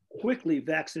quickly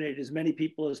vaccinate as many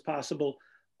people as possible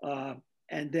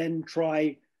and then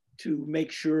try to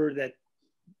make sure that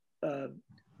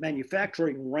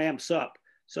manufacturing ramps up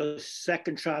so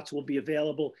second shots will be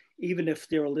available even if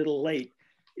they're a little late.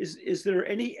 Is there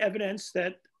any evidence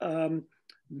that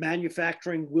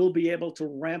manufacturing will be able to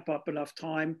ramp up enough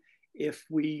time if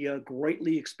we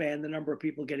greatly expand the number of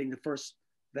people getting the first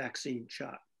vaccine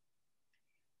shot?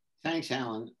 Thanks,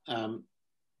 Alan.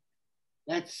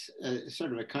 That's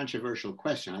sort of a controversial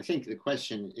question. I think the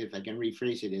question, if I can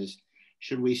rephrase it, is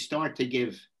should we start to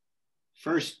give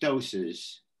first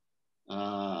doses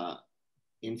to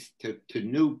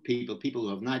new people, people who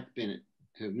have not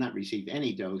received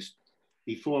any dose,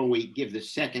 before we give the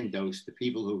second dose to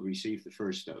people who received the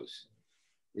first dose?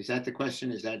 Is that the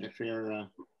question? Is that a fair?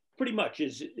 Pretty much.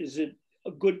 Is it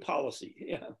a good policy?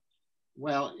 Yeah.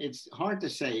 Well, it's hard to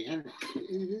say, and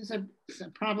there's a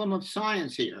problem of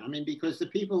science here. I mean, because the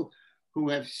people who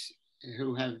have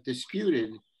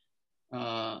disputed,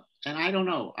 and I don't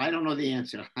know the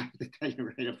answer. I have to tell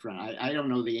you right up front, I don't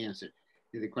know the answer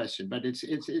to the question. But the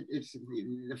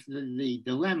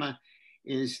dilemma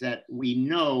is that we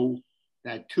know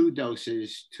that 2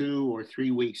 doses, 2 or 3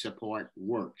 weeks apart,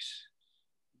 works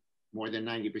more than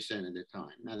 90% of the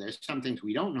time. Now, there's some things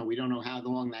we don't know. We don't know how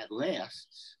long that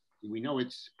lasts. We know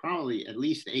it's probably at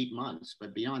least 8 months,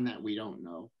 but beyond that, we don't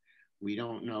know. We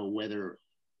don't know whether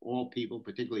all people,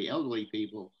 particularly elderly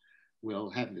people, will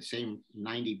have the same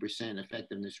 90%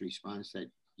 effectiveness response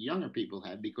that younger people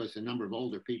have, because the number of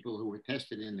older people who were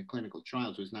tested in the clinical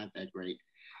trials was not that great.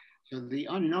 So the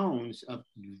unknowns of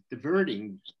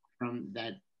diverting from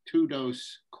that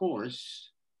 2-dose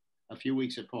course a few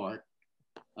weeks apart,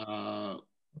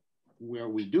 where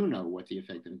we do know what the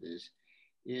effectiveness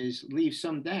is leaves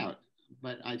some doubt.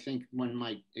 But I think one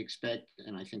might expect,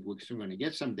 and I think we're soon going to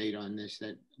get some data on this,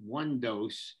 that 1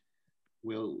 dose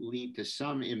will lead to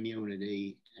some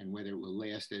immunity, and whether it will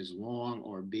last as long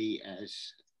or be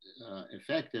as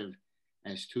effective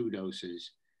as 2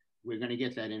 doses, we're going to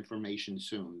get that information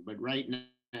soon. But right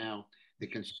now, the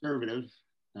conservative,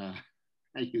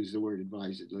 I use the word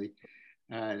advisedly,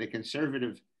 the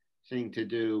conservative thing to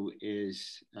do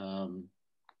is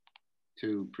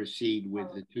to proceed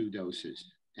with the 2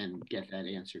 doses and get that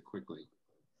answer quickly.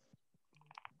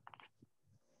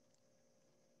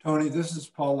 Tony, this is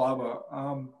Paul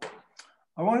Laba.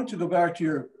 I wanted to go back to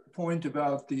your point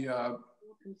about the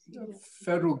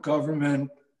federal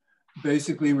government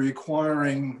basically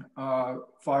requiring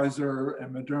Pfizer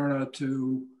and Moderna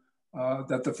to,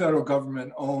 that the federal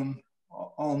government own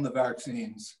the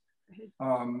vaccines.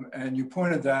 And you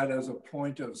pointed that as a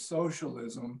point of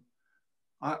socialism.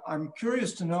 I'm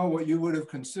curious to know what you would have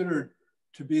considered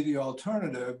to be the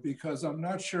alternative, because I'm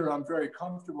not sure I'm very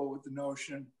comfortable with the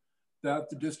notion that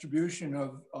the distribution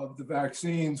of the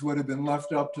vaccines would have been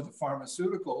left up to the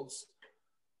pharmaceuticals.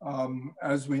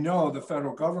 As we know, the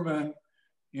federal government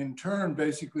in turn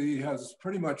basically has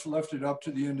pretty much left it up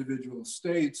to the individual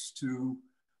states to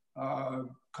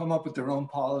come up with their own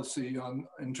policy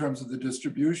in terms of the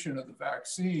distribution of the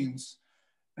vaccines.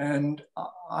 And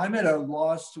I'm at a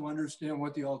loss to understand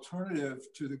what the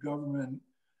alternative to the government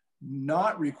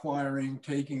not requiring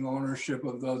taking ownership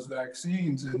of those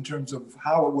vaccines in terms of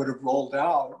how it would have rolled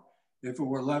out if it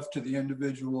were left to the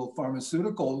individual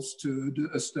pharmaceuticals to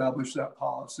establish that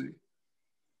policy.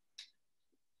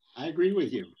 I agree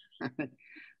with you.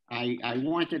 I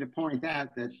wanted to point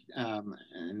out that,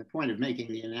 and the point of making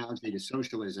the analogy to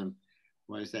socialism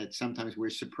was that sometimes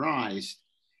we're surprised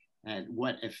at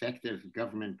what effective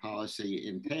government policy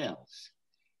entails.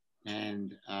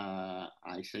 And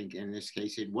I think in this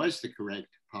case, it was the correct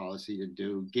policy to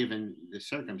do given the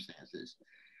circumstances.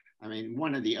 I mean,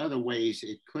 one of the other ways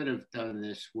it could have done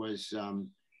this was to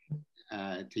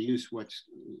use what's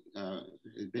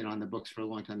been on the books for a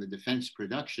long time, the Defense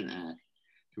Production Act,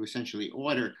 to essentially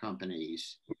order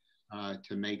companies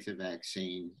to make the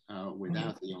vaccine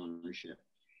without the ownership.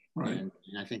 Right. And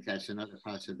I think that's another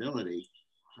possibility.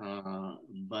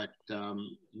 But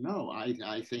no,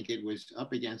 I think it was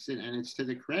up against it, and it's to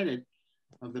the credit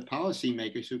of the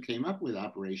policymakers who came up with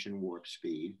Operation Warp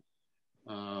Speed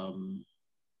to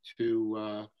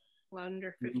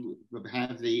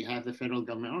have the federal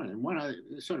government on it. And one other,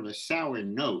 sort of a sour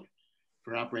note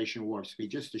for Operation Warp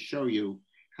Speed, just to show you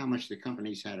how much the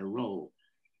companies had a role.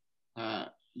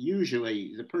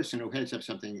 usually the person who heads up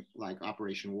something like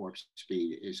Operation Warp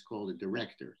Speed is called a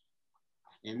director.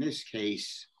 In this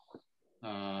case,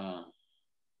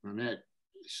 Ronette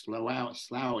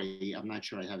Slowy, I'm not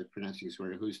sure I have it pronounced this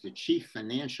word, who's the chief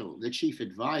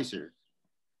advisor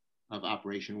of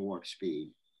Operation Warp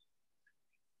Speed,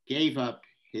 gave up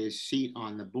his seat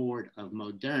on the board of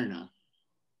Moderna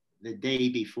the day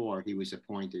before he was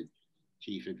appointed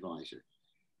chief advisor.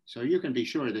 So you can be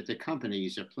sure that the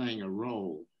companies are playing a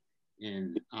role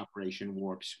in Operation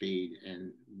Warp Speed,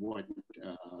 and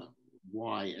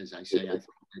why, as I say, I think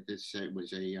that this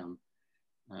was a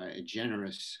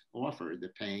generous offer, the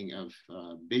paying of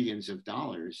billions of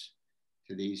dollars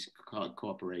to these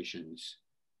corporations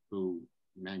who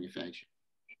manufacture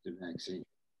the vaccine.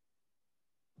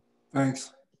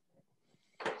 Thanks.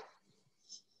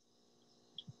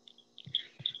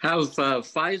 Have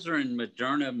Pfizer and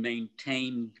Moderna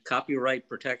maintained copyright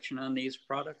protection on these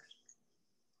products?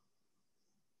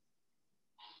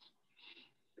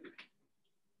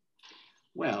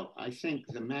 Well, I think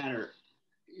the matter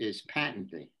is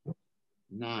patenting,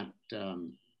 not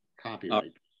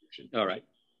copyright protection. All right.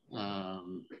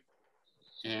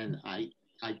 And I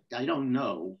don't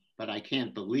know, but I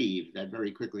can't believe that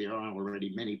very quickly there are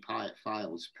already many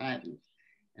files patent,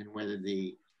 and whether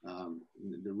the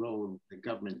role of the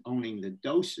government owning the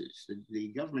doses. The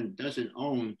government doesn't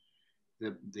own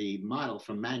the model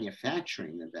for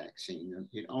manufacturing the vaccine.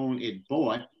 It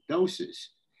bought doses.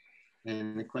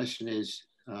 And the question is,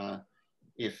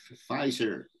 if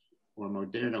Pfizer or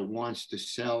Moderna wants to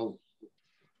sell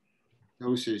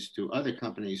doses to other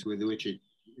companies with which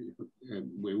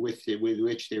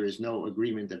there is no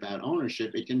agreement about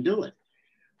ownership, it can do it.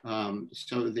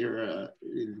 So there are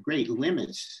great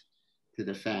limits to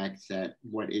the fact that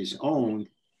what is owned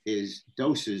is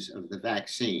doses of the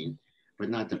vaccine, but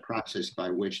not the process by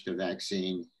which the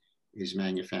vaccine is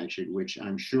manufactured, which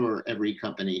I'm sure every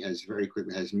company has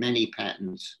many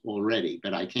patents already,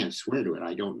 but I can't swear to it.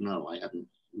 I don't know. I haven't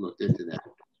looked into that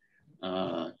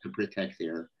to protect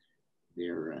their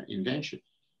invention.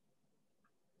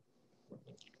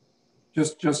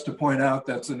 Just to point out,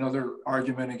 that's another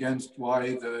argument against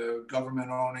why the government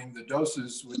owning the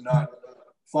doses would not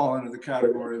fall into the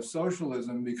category of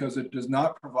socialism, because it does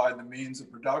not provide the means of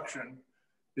production.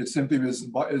 It simply is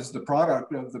the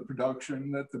product of the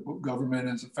production that the government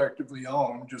is effectively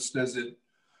owned, just as it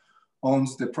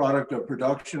owns the product of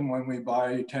production when we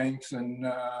buy tanks and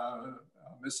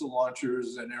missile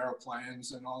launchers and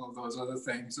airplanes and all of those other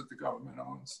things that the government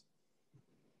owns.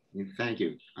 Thank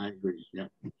you. I agree. Yeah.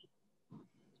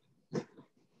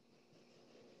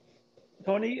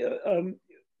 Tony,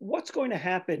 what's going to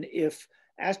happen if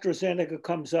AstraZeneca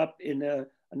comes up in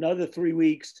another 3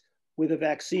 weeks with a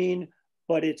vaccine,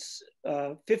 but it's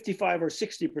 55 or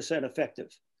 60%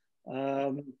 effective?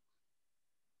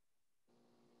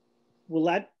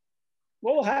 What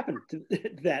will happen to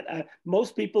that?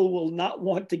 Most people will not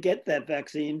want to get that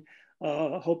vaccine,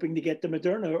 hoping to get the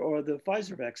Moderna or the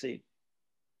Pfizer vaccine.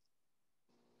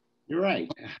 You're right.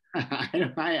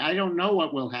 I don't know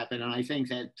what will happen, and I think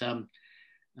that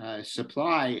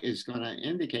supply is going to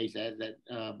indicate that.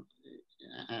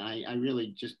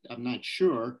 I'm not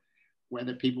sure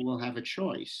whether people will have a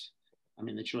choice. I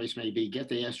mean, the choice may be get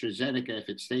the AstraZeneca if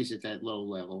it stays at that low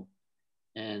level,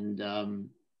 and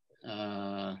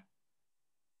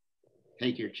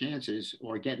take your chances,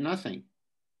 or get nothing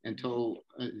until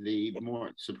the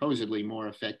supposedly more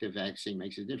effective vaccine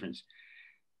makes a difference.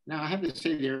 Now, I have to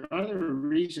say there are other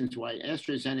reasons why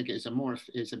AstraZeneca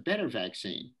is a better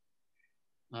vaccine.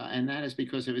 And that is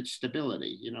because of its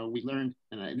stability. You know, we learned,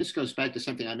 and this goes back to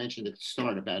something I mentioned at the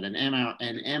start about an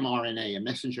mRNA, a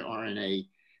messenger RNA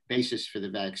basis for the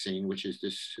vaccine, which is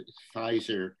this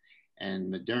Pfizer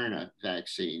and Moderna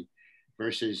vaccine,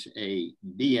 versus a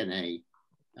DNA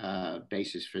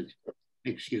basis for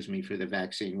the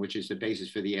vaccine, which is the basis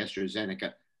for the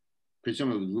AstraZeneca,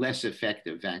 presumably less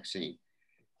effective vaccine.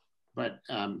 But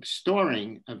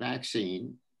storing a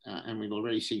vaccine, and we've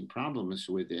already seen problems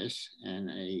with this, and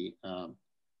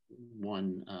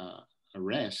one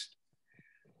arrest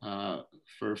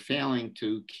for failing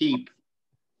to keep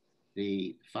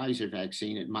the Pfizer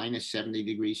vaccine at -70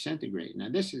 degrees centigrade. Now,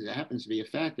 this happens to be a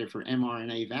factor for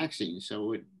mRNA vaccines,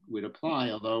 so it would apply,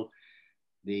 although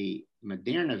the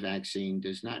Moderna vaccine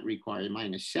does not require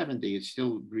 -70, it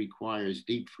still requires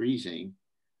deep freezing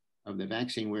of the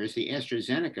vaccine, whereas the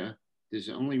AstraZeneca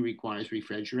only requires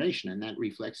refrigeration, and that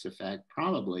reflects the fact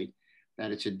probably that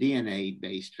it's a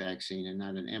DNA-based vaccine and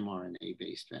not an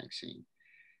mRNA-based vaccine.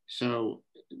 So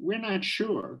we're not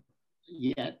sure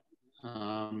yet,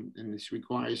 and this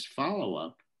requires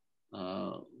follow-up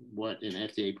what in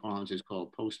FDA parlance is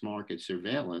called post-market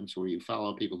surveillance, where you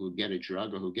follow people who get a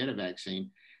drug or who get a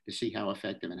vaccine to see how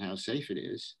effective and how safe it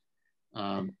is,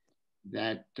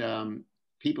 that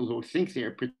people who think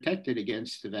they're protected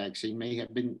against the vaccine may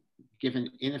have been given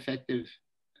inactive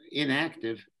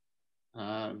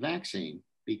vaccine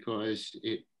because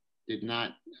it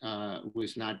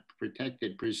was not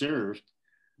preserved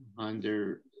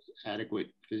under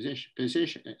adequate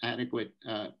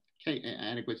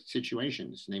adequate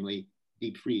situations, namely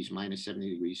deep freeze,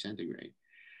 -70°C.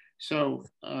 So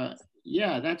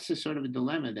yeah, that's a sort of a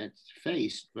dilemma that's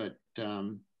faced, but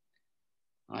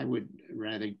I would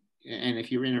rather, and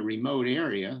if you're in a remote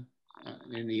area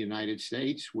in the United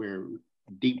States where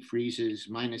deep freezes,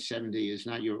 -70 is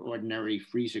not your ordinary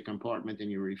freezer compartment in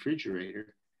your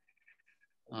refrigerator,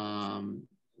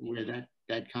 where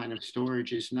that kind of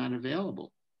storage is not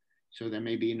available. So there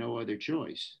may be no other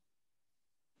choice.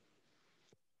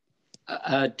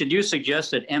 Did you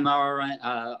suggest that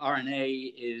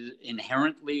mRNA is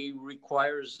inherently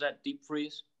requires that deep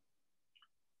freeze?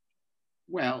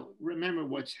 Well, remember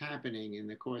what's happening in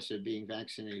the course of being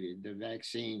vaccinated. The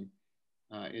vaccine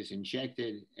is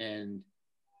injected and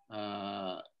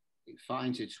it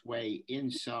finds its way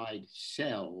inside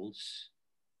cells,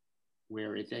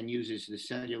 where it then uses the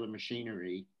cellular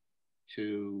machinery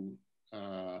to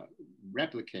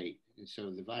replicate. And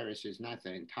so the virus is not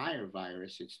the entire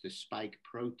virus, it's the spike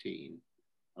protein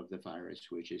of the virus,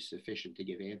 which is sufficient to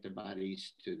give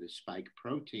antibodies to the spike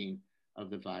protein of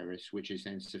the virus, which is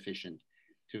then sufficient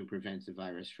to prevent the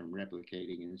virus from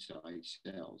replicating inside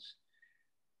cells.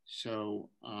 So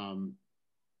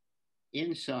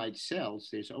inside cells,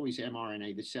 there's always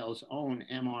mRNA. The cell's own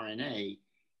mRNA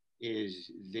is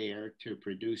there to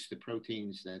produce the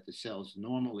proteins that the cells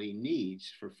normally needs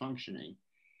for functioning.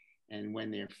 And when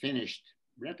they're finished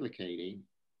replicating,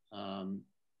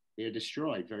 they're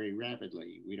destroyed very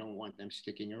rapidly. We don't want them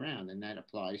sticking around. And that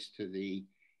applies to the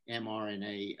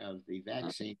mRNA of the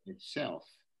vaccine itself.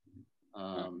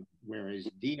 Whereas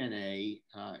DNA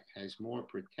has more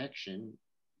protection,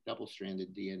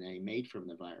 double-stranded DNA made from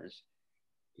the virus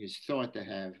is thought to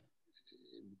have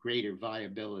greater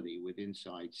viability with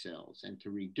inside cells, and to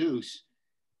reduce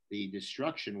the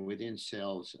destruction within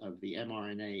cells of the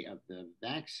mRNA of the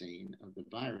vaccine, of the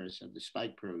virus, of the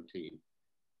spike protein.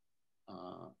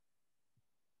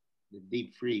 The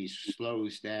deep freeze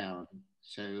slows down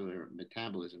cellular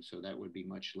metabolism, so that would be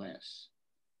much less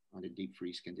under deep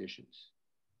freeze conditions.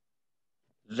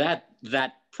 That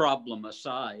problem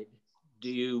aside, do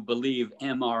you believe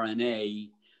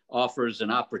mRNA offers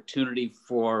an opportunity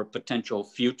for potential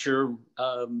future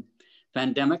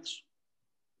pandemics?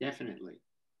 Definitely.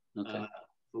 Okay.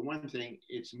 For one thing,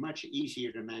 it's much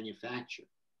easier to manufacture.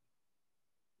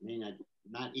 I mean,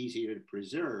 not easier to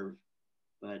preserve,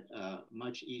 but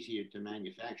much easier to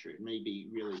manufacture. It maybe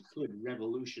really could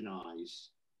revolutionize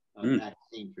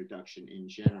vaccine production in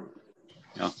general.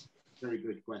 Yeah. Very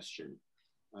good question.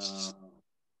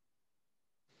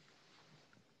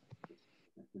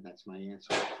 That's my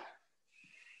answer.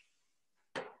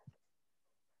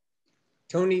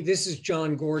 Tony, this is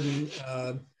John Gordon.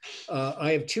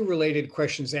 I have two related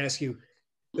questions to ask you.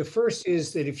 The first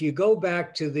is that if you go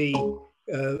back to the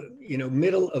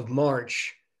middle of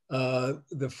March,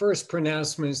 the first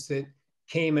pronouncements that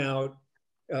came out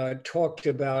talked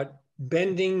about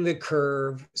bending the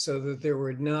curve so that there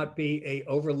would not be a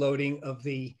overloading of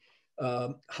the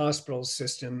hospital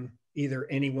system, either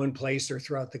any one place or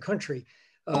throughout the country.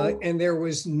 And there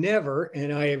was never,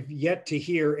 and I have yet to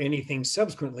hear anything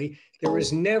subsequently, there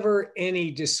was never any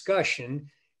discussion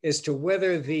as to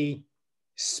whether the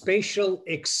spatial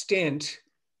extent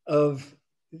of,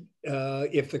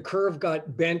 if the curve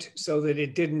got bent so that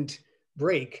it didn't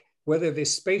break, whether the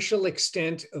spatial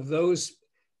extent of those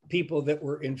people that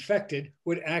were infected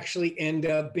would actually end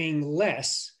up being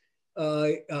less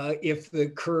if the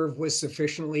curve was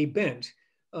sufficiently bent.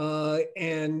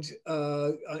 And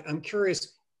I'm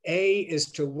curious, A,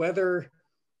 as to whether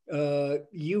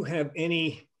you have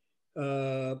any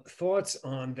thoughts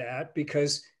on that,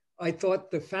 because I thought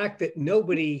the fact that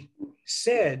nobody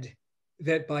said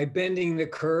that by bending the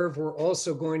curve, we're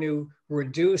also going to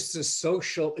reduce the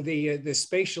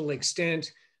spatial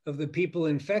extent of the people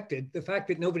infected. The fact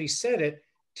that nobody said it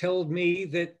told me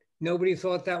that nobody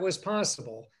thought that was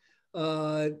possible.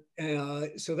 So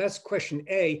that's question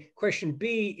A. Question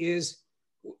B is,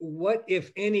 what,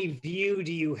 if any, view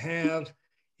do you have,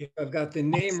 if I've got the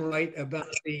name right, about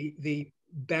the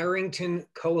Barrington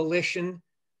Coalition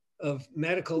of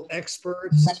medical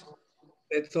experts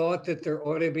that thought that there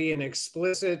ought to be an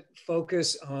explicit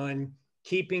focus on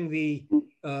keeping the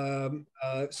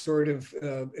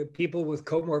people with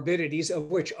comorbidities,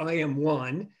 of which I am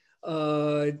one.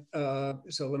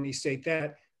 So let me state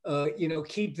that.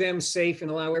 Keep them safe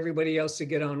and allow everybody else to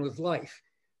get on with life.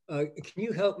 Can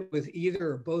you help me with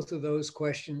either or both of those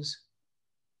questions?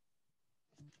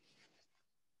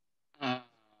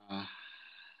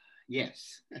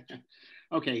 Yes.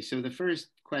 Okay, so the first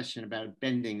question about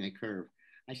bending the curve,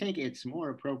 I think it's more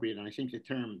appropriate, and I think the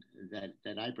term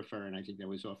that I prefer, and I think that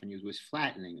was often used, was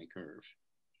flattening the curve.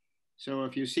 So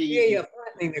if you see... Yeah,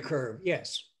 flattening the curve,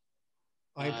 yes.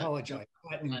 I apologize,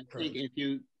 flattening the curve. I think if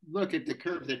you look at the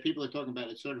curve that people are talking about,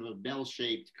 it's sort of a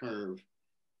bell-shaped curve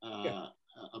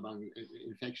among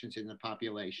infections in the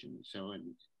population. So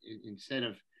instead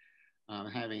of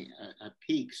having a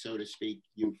peak, so to speak,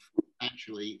 you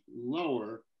actually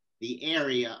lower the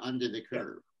area under the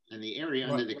curve. And the area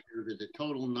under the curve is the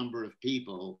total number of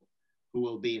people who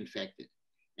will be infected.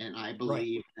 And I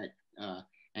believe that,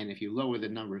 and if you lower the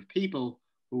number of people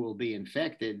who will be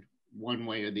infected one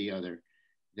way or the other,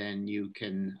 then you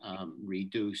can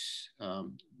reduce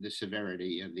the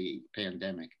severity of the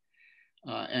pandemic.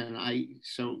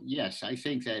 So yes, I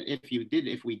think that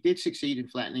if we did succeed in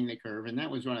flattening the curve, and that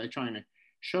was what I was trying to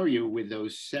show you with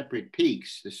those separate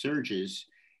peaks, the surges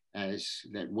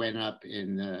that went up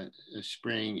in the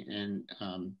spring and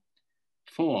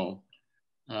fall,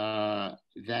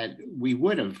 that we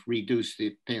would have reduced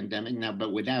the pandemic now,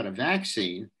 but without a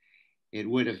vaccine, it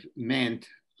would have meant,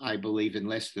 I believe,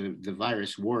 unless the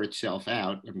virus wore itself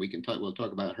out, and we'll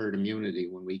talk about herd immunity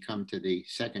when we come to the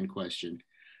second question,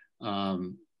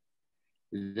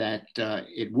 that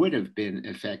it would have been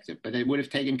effective, but it would have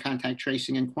taken contact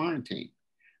tracing and quarantine.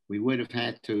 We would have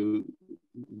had to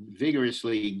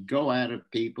vigorously go after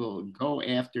people,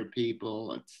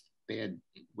 it's a bad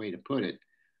way to put it,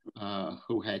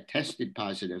 who had tested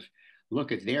positive,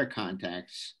 look at their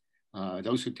contacts,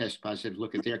 those who test positive,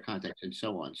 look at their contacts and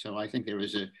so on. So I think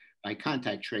by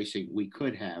contact tracing, we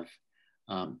could have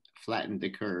flattened the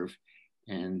curve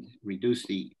and reduced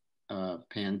the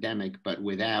pandemic, but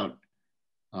without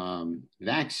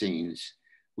vaccines,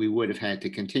 we would have had to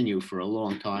continue for a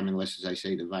long time, unless, as I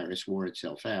say, the virus wore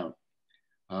itself out.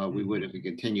 We would have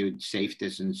continued safe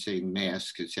distancing,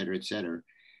 masks, et cetera,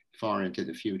 far into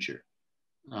the future.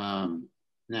 Now,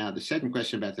 the second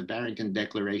question about the Barrington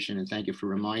Declaration, and thank you for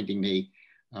reminding me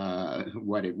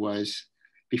what it was.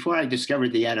 Before I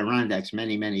discovered the Adirondacks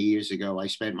many, many years ago, I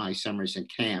spent my summers in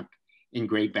camp in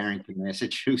Great Barrington,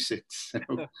 Massachusetts. So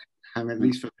I'm at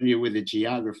least familiar with the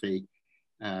geography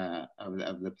of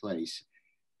the place.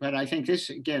 But I think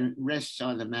this, again, rests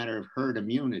on the matter of herd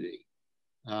immunity,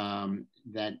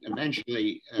 that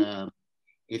eventually,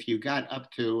 if you got up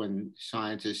to, and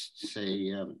scientists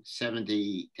say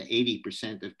 70 to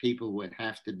 80% of people would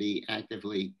have to be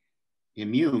actively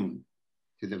immune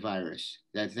to the virus,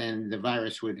 that then the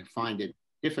virus would find it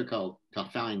difficult to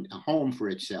find a home for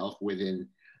itself within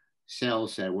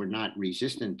cells that were not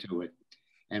resistant to it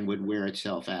and would wear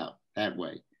itself out that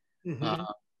way.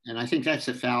 And I think that's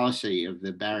a fallacy of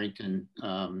the Barrington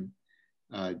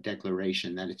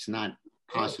Declaration, that it's not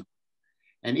possible.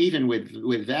 And even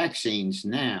with vaccines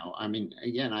now, I mean,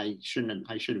 again, I should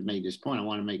have made this point. I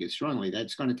want to make it strongly.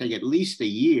 That's going to take at least a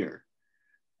year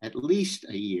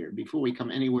before we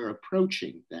come anywhere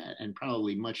approaching that, and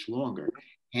probably much longer.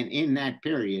 And in that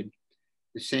period,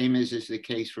 the same is the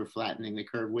case for flattening the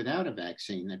curve without a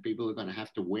vaccine, that people are going to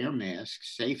have to wear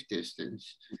masks, safe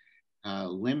distance,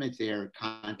 limit their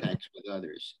contacts with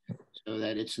others, so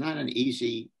that it's not an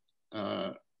easy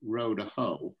row to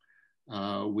hoe.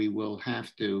 We will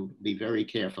have to be very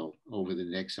careful over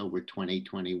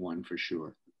 2021 for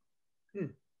sure.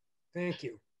 Thank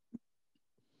you.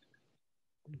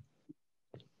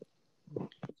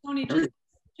 Tony,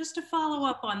 just to follow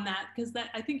up on that, because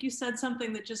I think you said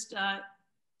something that just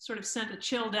sort of sent a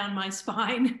chill down my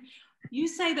spine. You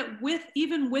say that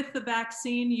even with the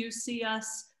vaccine, you see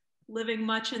us living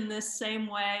much in this same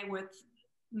way with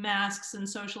masks and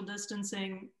social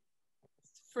distancing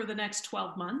for the next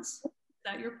 12 months. Is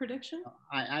that your prediction?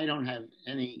 I don't have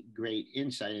any great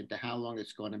insight into how long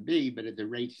it's going to be, but at the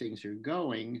rate things are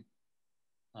going,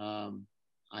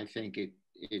 I think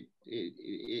the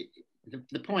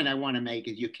point I want to make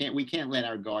is we can't let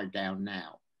our guard down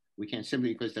now. We can't,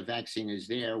 simply because the vaccine is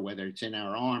there, whether it's in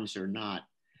our arms or not.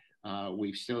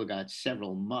 We've still got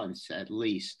several months at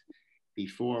least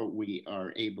before we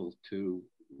are able to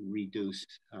reduce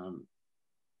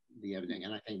the everything.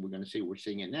 And I think we're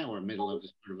seeing it now. We're in the middle of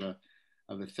sort of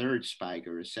a third spike,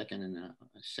 or a second and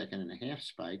a half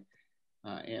spike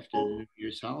after the New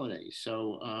Year's holidays.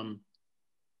 So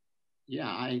yeah,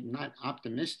 I'm not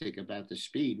optimistic about the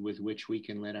speed with which we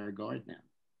can let our guard down.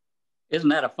 Isn't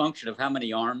that a function of how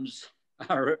many arms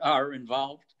are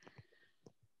involved?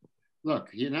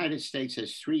 Look, the United States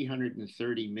has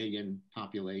 330 million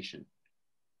population.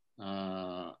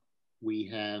 We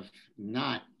have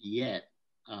not yet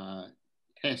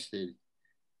tested.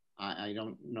 I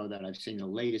don't know that I've seen the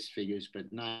latest figures, but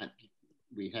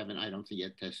we haven't, I don't think,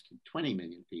 yet tested 20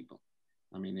 million people.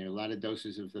 I mean, there are a lot of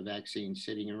doses of the vaccine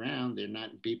sitting around. They're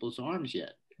not in people's arms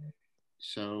yet.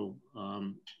 So,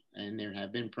 and there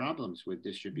have been problems with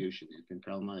distribution. There have been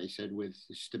problems, I said, with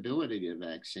the stability of the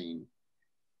vaccine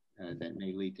that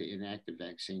may lead to inactive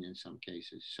vaccine in some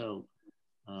cases. So,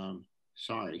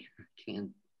 sorry, I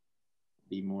can't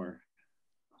be more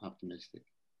optimistic.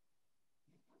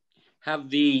 Have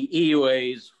the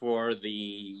EUAs for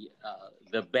the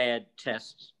bad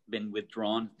tests been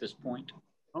withdrawn at this point?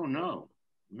 Oh, no.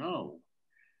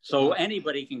 So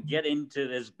anybody can get into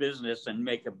this business and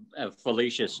make a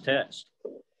fallacious test.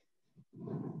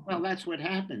 Well, that's what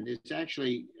happened. It's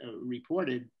actually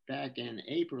reported back in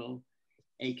April,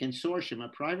 a consortium, a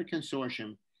private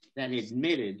consortium that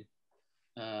admitted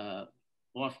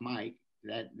off mic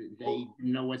that they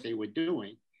know what they were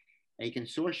doing. A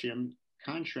consortium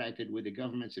contracted with the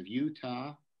governments of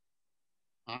Utah,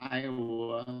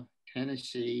 Iowa,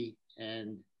 Tennessee,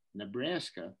 and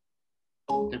Nebraska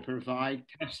to provide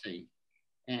testing.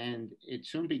 And it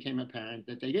soon became apparent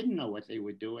that they didn't know what they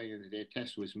were doing and that their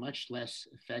test was much less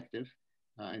effective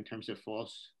in terms of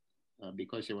false,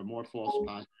 because there were more false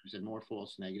positives and more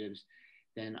false negatives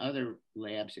than other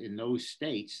labs in those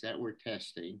states that were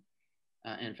testing.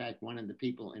 In fact, one of the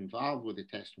people involved with the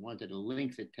test wanted to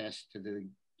link the test to the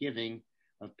giving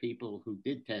of people who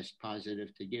did test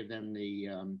positive, to give them the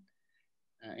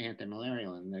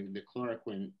antimalarial and the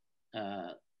chloroquine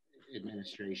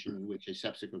administration, which is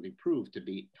subsequently proved to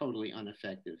be totally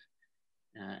ineffective.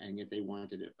 And yet they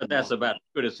wanted it. But that's about as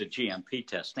good as the GMP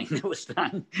testing that was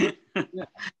done. Yeah.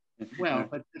 Well,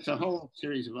 but it's a whole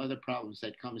series of other problems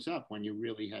that comes up when you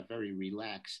really have very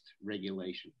relaxed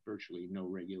regulation, virtually no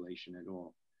regulation at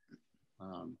all.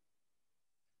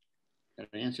 Did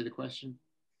I answer the question?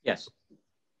 Yes.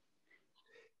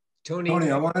 Tony,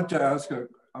 I wanted to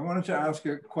ask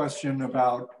a question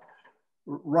about,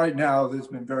 right now, there's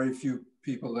been very few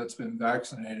people that's been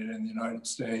vaccinated in the United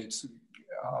States.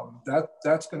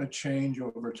 That's going to change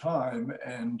over time,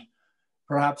 and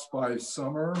perhaps by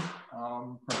summer,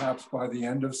 perhaps by the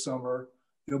end of summer,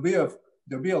 there'll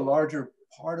be a larger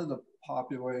part of the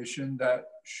population that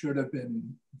should have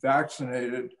been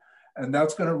vaccinated, and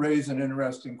that's going to raise an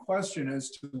interesting question as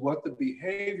to what the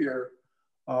behavior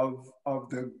of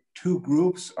the two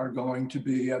groups are going to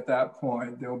be at that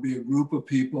point. There'll be a group of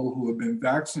people who have been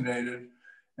vaccinated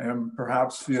and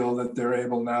perhaps feel that they're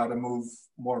able now to move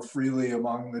more freely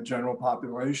among the general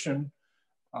population,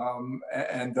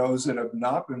 and those that have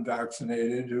not been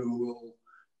vaccinated who will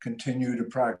continue to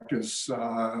practice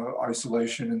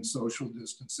isolation and social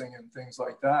distancing and things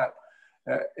like that.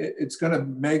 It's going to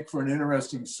make for an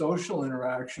interesting social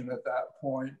interaction at that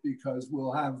point, because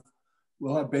we'll have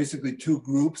basically two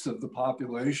groups of the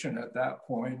population at that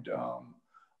point,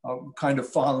 kind of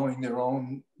following their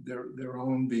own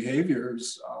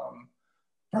behaviors.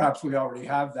 Perhaps we already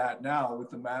have that now with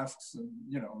the masks and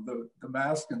the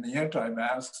mask and the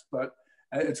anti-masks, but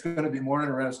it's going to be more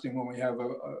interesting when we have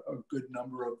a good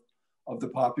number of the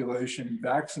population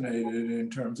vaccinated in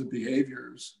terms of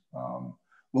behaviors.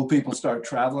 Will people start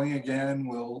traveling again?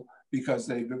 Will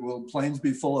planes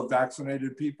be full of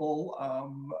vaccinated people?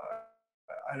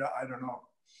 I don't know.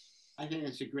 I think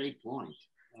that's a great point.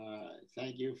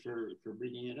 Thank you for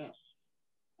bringing it up.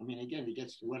 I mean, again, it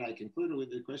gets to what I concluded with,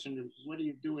 the question of what do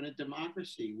you do in a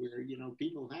democracy where,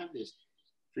 people have this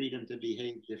freedom to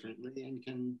behave differently and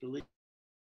can believe,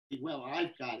 well,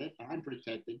 I've got it, I'm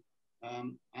protected,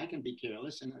 I can be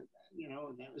careless. And,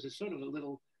 that was a sort of a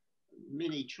little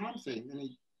mini Trump thing,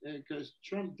 because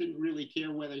Trump didn't really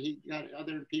care whether he got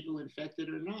other people infected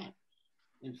or not.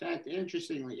 In fact,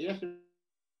 interestingly, after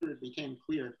it became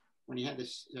clear when he had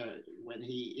this, when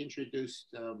he introduced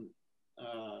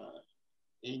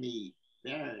Amy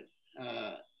Barrett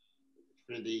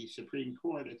for the Supreme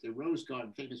Court at the Rose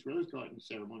Garden, famous Rose Garden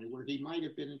ceremony, where he might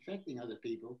have been infecting other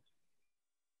people.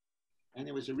 And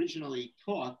there was originally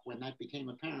talk, when that became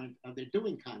apparent, of they're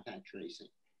doing contact tracing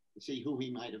to see who he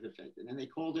might have affected. And they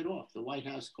called it off. The White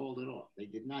House called it off. They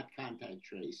did not contact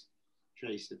trace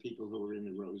the people who were in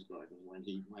the Rose Garden when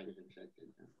he might have infected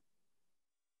them.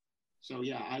 So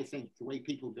yeah, I think the way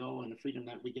people go and the freedom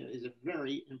that we get is a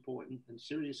very important and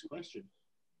serious question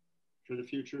for the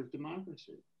future of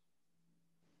democracy.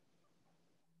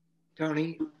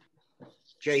 Tony,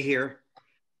 Jay here.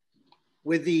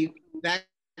 With the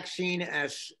vaccine,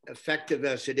 as effective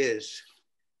as it is,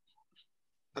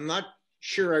 I'm not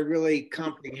sure I really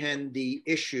comprehend the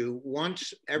issue.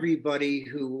 Once everybody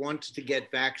who wants to get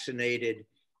vaccinated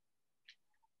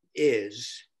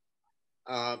is,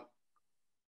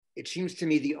 it seems to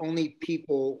me the only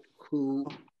people who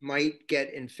might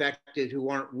get infected who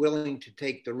aren't willing to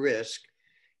take the risk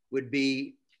would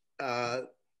be, 10%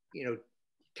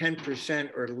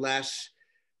 or less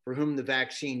for whom the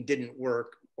vaccine didn't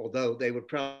work, although they would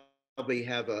probably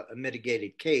have a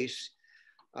mitigated case.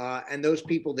 And those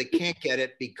people that can't get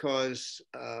it because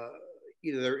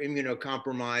either they're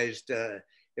immunocompromised,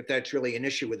 if that's really an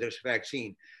issue with this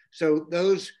vaccine. So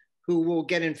those who will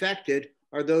get infected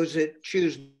are those that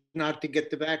choose not to get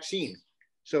the vaccine.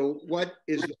 So what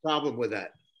is the problem with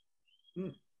that?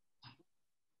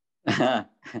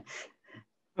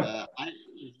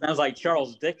 Sounds like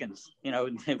Charles Dickens, we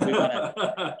want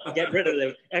to get rid of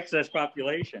the excess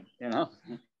population,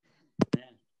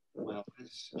 Well,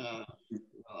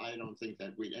 I don't think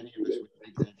that any of us would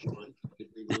make that choice,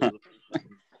 particularly a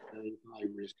very high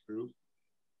risk group.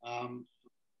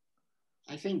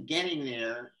 I think getting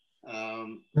there,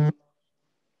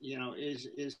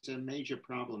 is a major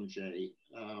problem, Jay.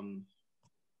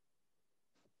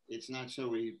 It's not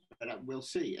so easy, but we'll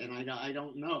see. And I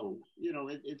don't know.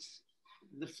 It's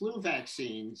the flu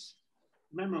vaccines.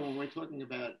 Remember, when we're talking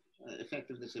about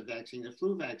effectiveness of vaccine, the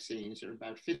flu vaccines are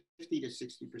about 50 to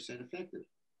 60% effective.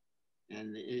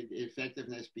 And the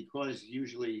effectiveness, because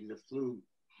usually the flu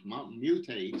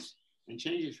mutates and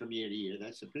changes from year to year.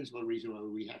 That's the principal reason why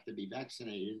we have to be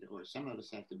vaccinated, or some of us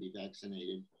have to be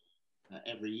vaccinated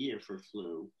every year for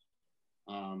flu.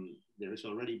 There's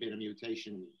already been a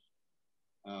mutation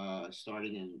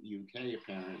starting in UK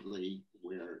apparently,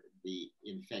 where the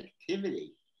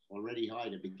infectivity, already high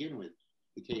to begin with,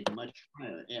 became much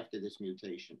higher after this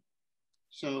mutation.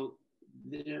 So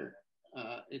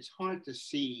it's hard to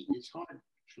see, it's hard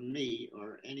for me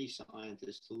or any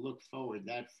scientist to look forward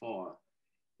that far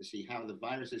to see how the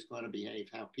virus is going to behave,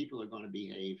 how people are going to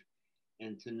behave,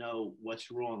 and to know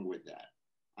what's wrong with that.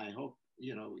 I hope,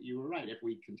 you were right. If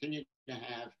we continue to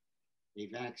have a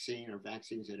vaccine or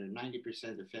vaccines that are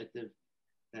 90% effective,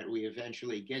 that we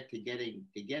eventually get to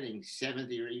getting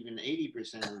 70 or even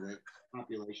 80% of the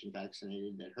population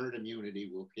vaccinated, that herd immunity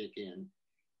will kick in,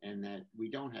 and that we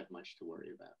don't have much to worry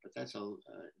about. But that's a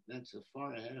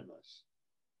far ahead of us.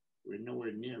 We're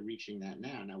nowhere near reaching that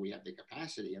now. Now we have the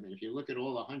capacity. I mean, if you look at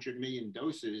all 100 million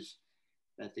doses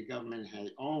that the government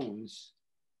owns,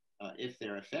 if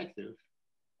they're effective,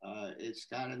 it's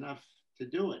got enough to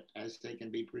do it as they can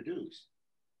be produced.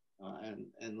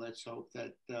 And let's hope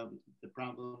that the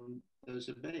problem does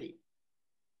abate.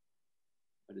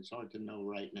 But it's hard to know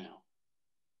right now.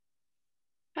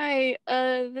 Hi,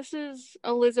 this is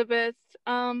Elizabeth.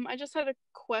 I just had a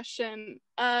question.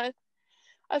 I've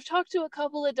talked to a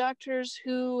couple of doctors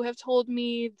who have told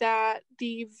me that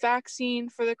the vaccine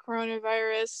for the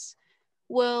coronavirus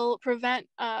will prevent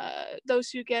those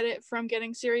who get it from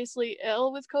getting seriously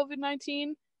ill with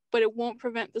COVID-19, but it won't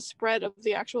prevent the spread of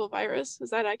the actual virus. Is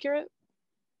that accurate?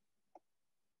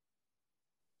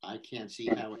 I can't see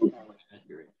how it's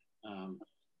accurate.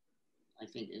 I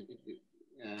think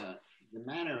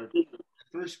the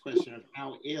first question of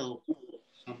how ill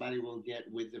somebody will get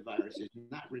with the virus is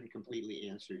not really completely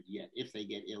answered yet, if they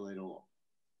get ill at all.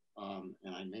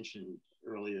 And I mentioned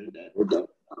earlier that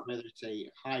whether say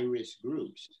high-risk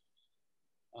groups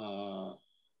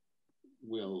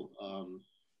will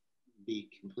be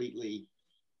completely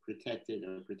protected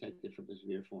or protected from the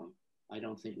severe form, I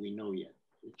don't think we know yet.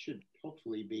 It should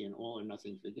hopefully be an all or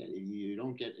nothing forget. You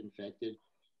don't get infected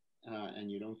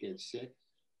and you don't get sick,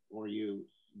 or you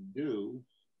do,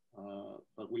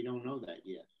 but we don't know that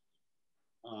yet.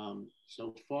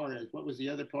 So far as, what was the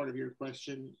other part of your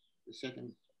question? The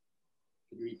second,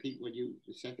 could you repeat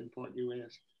the second part you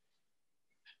asked?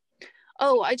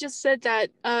 Oh, I just said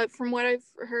that from what I've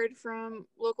heard from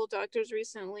local doctors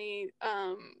recently,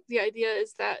 the idea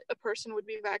is that a person would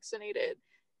be vaccinated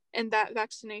and that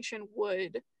vaccination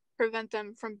would prevent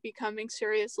them from becoming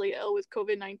seriously ill with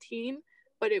COVID-19,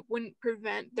 but it wouldn't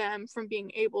prevent them from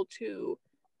being able to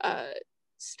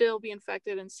still be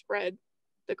infected and spread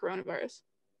the coronavirus.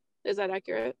 Is that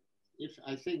accurate?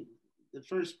 I think the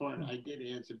first part I did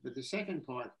answer, but the second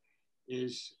part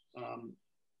is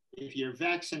if you're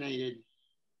vaccinated,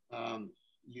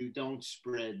 you don't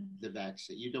spread the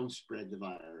vaccine, you don't spread the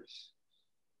virus.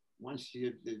 Once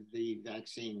the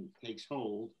vaccine takes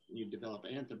hold, you develop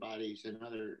antibodies and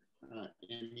other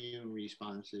immune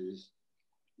responses,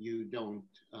 you don't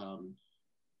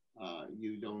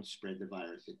you don't spread the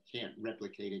virus. It can't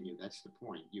replicate in you. That's the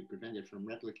point. You prevent it from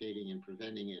replicating and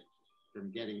preventing it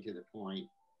from getting to the point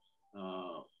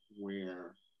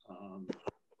where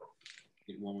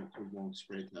it won't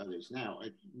spread to others. Now,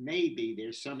 it may be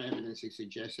there's some evidence that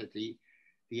suggests that the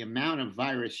amount of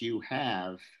virus you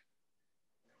have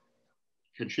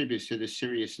contributes to the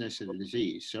seriousness of the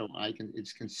disease. So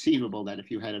it's conceivable that if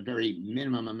you had a very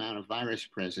minimum amount of virus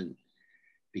present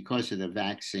because of the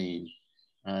vaccine,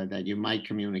 that you might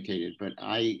communicate it. But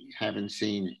I haven't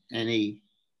seen any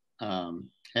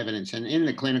evidence. And in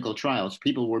the clinical trials,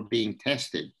 people were being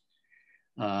tested.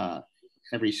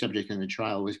 Every subject in the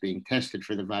trial was being tested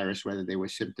for the virus, whether they were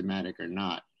symptomatic or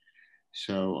not.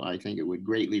 So I think it would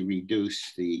greatly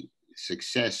reduce the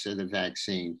success of the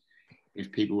vaccine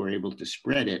if people were able to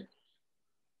spread it.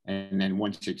 And then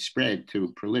once it spread,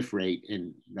 to proliferate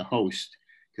in the host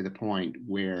to the point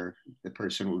where the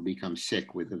person would become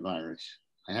sick with the virus.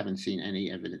 I haven't seen any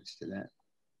evidence to that.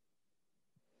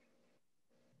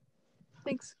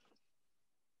 Thanks.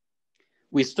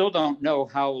 We still don't know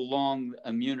how long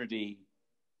immunity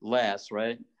lasts,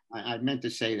 right? I meant to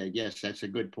say that, yes, that's a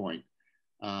good point.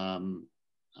 We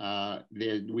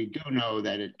do know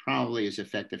that it probably is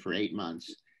effective for 8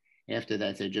 months. After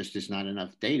that, there just is not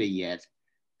enough data yet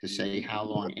to say how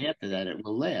long after that it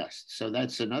will last. So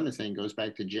that's another thing, goes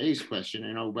back to Jay's question,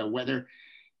 about whether,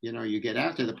 you get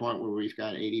out to the point where we've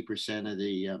got 80% of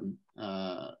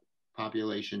the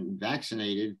population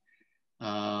vaccinated,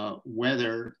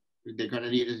 whether they're going to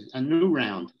need a new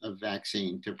round of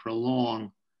vaccine to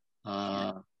prolong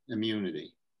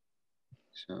immunity.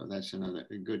 So that's another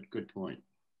good point.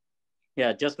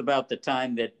 Yeah, just about the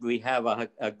time that we have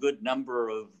a good number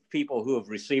of people who have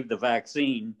received the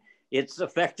vaccine, its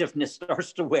effectiveness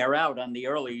starts to wear out on the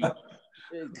early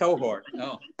cohort.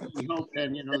 Oh. We hope that,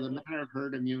 the matter of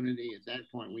herd immunity at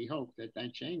that point, we hope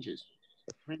that changes.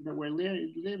 But we're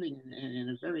living in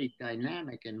a very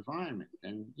dynamic environment,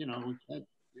 and, that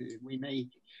we may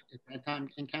at that time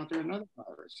encounter another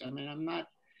virus.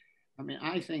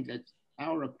 I think that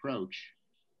our approach,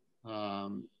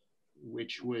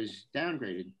 which was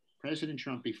downgraded, President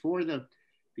Trump, before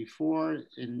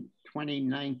in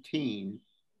 2019,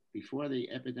 before the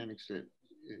epidemics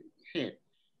hit,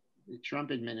 the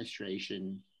Trump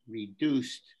administration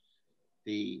reduced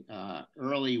the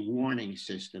early warning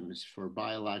systems for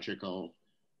biological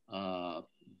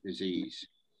disease,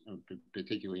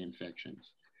 particularly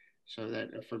infections. So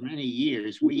that for many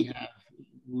years, we have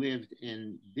lived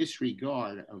in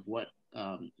disregard of what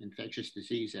infectious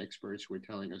disease experts were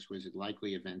telling us was a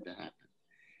likely event to happen.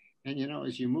 And,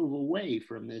 as you move away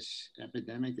from this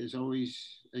epidemic, there's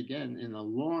always, again, in the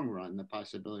long run, the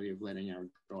possibility of letting our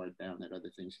guard down, that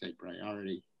other things take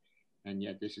priority. And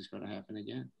yet this is going to happen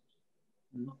again.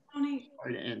 Well, Tony,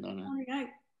 sorry to end on that.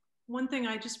 One thing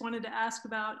I just wanted to ask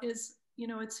about is,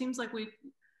 it seems like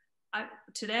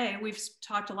today we've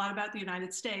talked a lot about the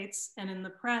United States, and in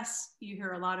the press, you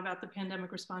hear a lot about the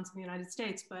pandemic response in the United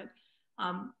States, but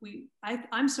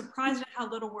I'm surprised at how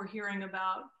little we're hearing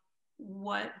about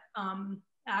what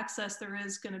access there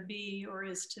is going to be or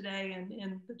is today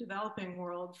in the developing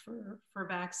world for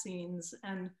vaccines.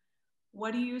 And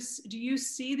what do you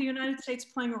see the United States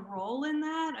playing a role in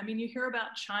that? I mean, you hear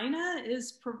about China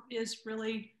is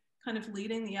really kind of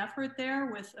leading the effort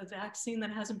there with a vaccine that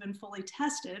hasn't been fully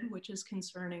tested, which is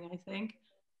concerning, I think.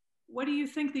 What do you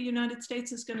think the United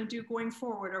States is going to do going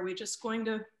forward? Are we just going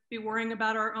to be worrying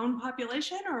about our own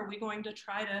population, or are we going to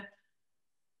try to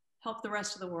help the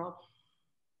rest of the world?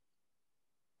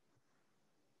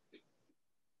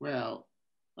 Well,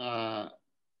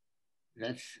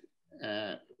 that's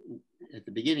at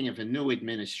the beginning of a new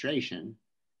administration.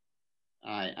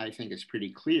 I think it's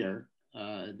pretty clear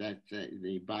that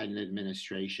the Biden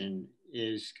administration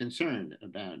is concerned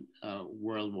about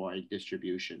worldwide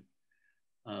distribution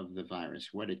of the virus.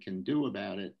 What it can do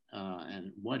about it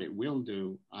and what it will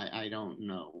do, I don't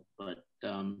know. But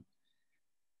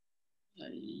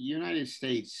United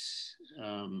States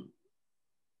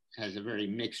has a very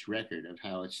mixed record of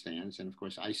how it stands. And of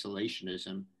course,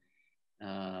 isolationism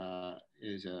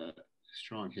is a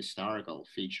strong historical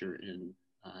feature in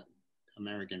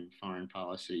American foreign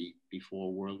policy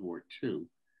before World War II.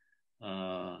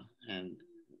 And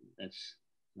that's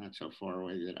not so far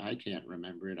away that I can't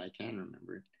remember it. I can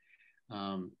remember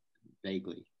it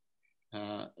vaguely.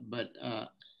 But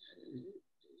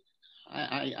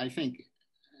I think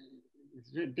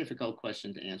it's a difficult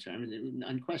question to answer. I mean,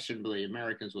 unquestionably,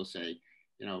 Americans will say,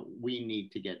 we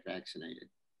need to get vaccinated.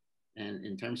 And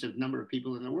in terms of number of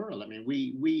people in the world, I mean,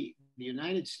 the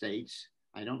United States,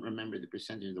 I don't remember the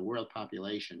percentage of the world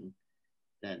population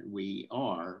that we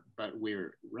are, but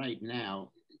we're right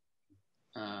now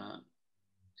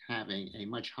having a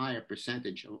much higher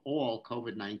percentage of all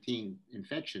COVID-19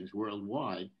 infections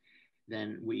worldwide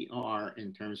than we are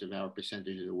in terms of our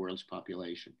percentage of the world's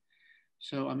population.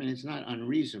 So, I mean, it's not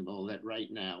unreasonable that right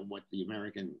now what the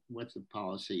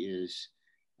policy is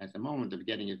at the moment of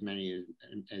getting as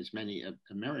many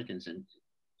Americans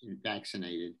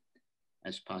vaccinated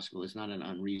as possible is not an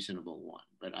unreasonable one.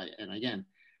 But again,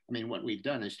 I mean, what we've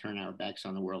done is turn our backs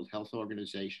on the World Health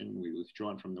Organization. We've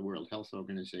withdrawn from the World Health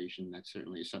Organization. That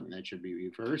certainly is something that should be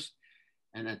reversed,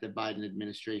 and that the Biden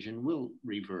administration will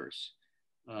reverse.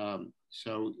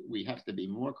 So we have to be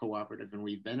more cooperative, and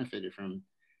we've benefited from,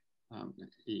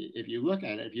 if you look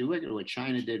at what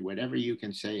China did, whatever you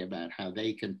can say about how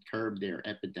they can curb their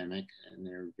epidemic and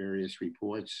their various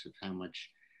reports of how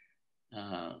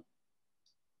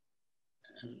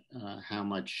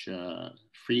much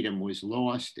freedom was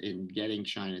lost in getting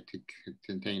China to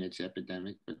contain its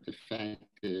epidemic. But the fact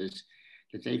is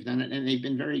that they've done it, and they've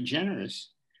been very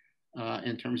generous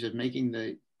in terms of making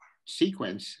the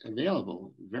sequence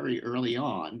available very early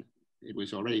on. It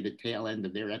was already the tail end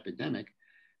of their epidemic,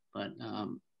 but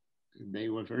they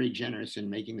were very generous in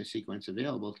making the sequence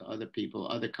available to other people,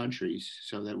 other countries,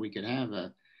 so that we could have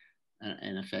an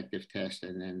effective test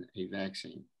and then a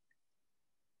vaccine.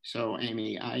 So,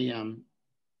 Amy,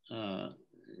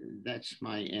 that's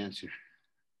my answer.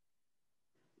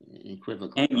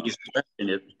 Equivocal. Amy's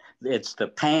question, it's the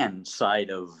pan side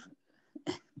of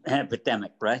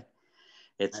epidemic, right?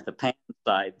 It's the pan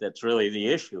side that's really the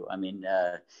issue. I mean,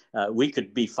 we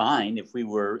could be fine if we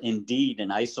were indeed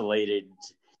an isolated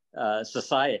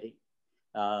society.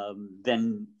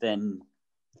 Then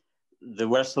the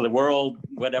rest of the world,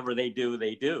 whatever they do,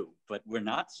 they do. But we're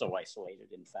not so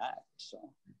isolated, in fact. So.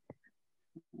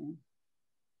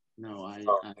 No, I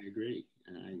agree.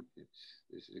 And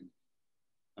it's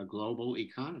a global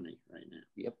economy right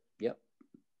now. Yep.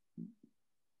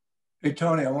 Hey,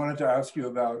 Tony, I wanted to ask you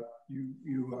about,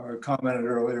 you commented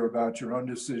earlier about your own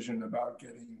decision about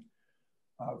getting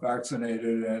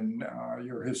vaccinated and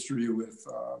your history with,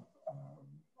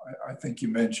 I think you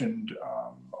mentioned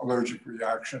allergic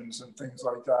reactions and things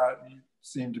like that. You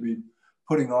seem to be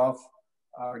putting off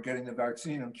getting the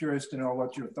vaccine. I'm curious to know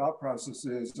what your thought process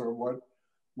is, or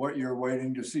what you're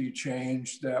waiting to see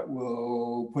change that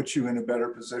will put you in a better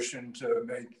position to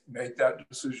make that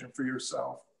decision for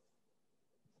yourself.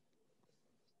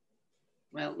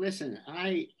 Well, listen,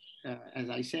 as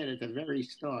I said at the very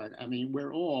start, I mean,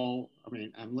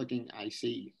 I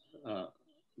see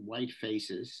white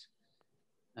faces.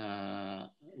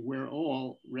 We're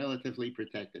all relatively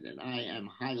protected, and I am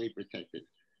highly protected.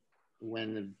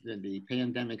 When the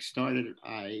pandemic started,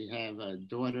 I have a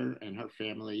daughter and her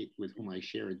family with whom I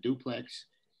share a duplex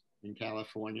in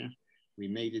California. We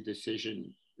made a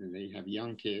decision, and they have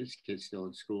young kids still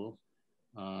in school,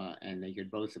 and the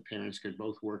parents could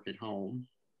both work at home,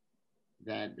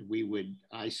 that we would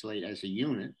isolate as a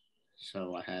unit.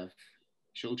 So I have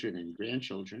children and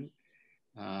grandchildren.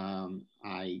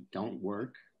 I don't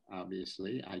work,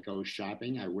 obviously. I go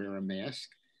shopping, I wear a mask.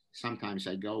 Sometimes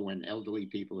I go when elderly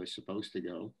people are supposed to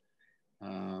go.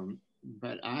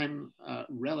 But I'm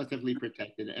relatively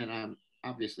protected, and I'm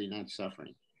obviously not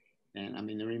suffering. And I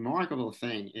mean, the remarkable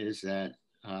thing is that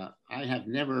I have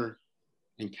never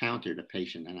encountered a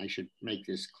patient, and I should make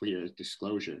this clear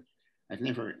disclosure. I've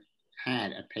never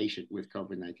had a patient with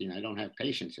COVID-19. I don't have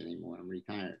patients anymore. I'm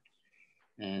retired.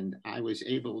 And I was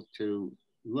able to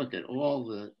look at all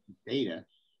the data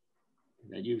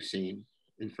that you've seen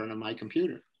in front of my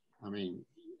computer. I mean,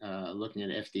 looking at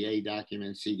FDA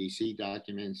documents, CDC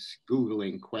documents,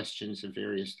 Googling questions of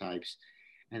various types.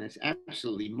 And it's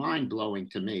absolutely mind-blowing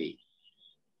to me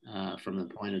from the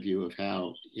point of view of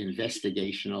how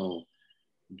investigational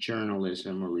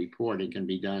journalism or reporting can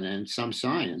be done, and some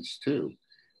science too,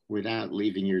 without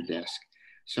leaving your desk.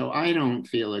 So I don't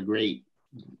feel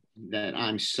that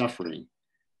I'm suffering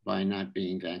by not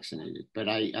being vaccinated, but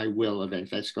I will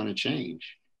eventually. That's going to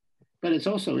change. But it's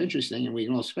also interesting, and we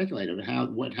can all speculate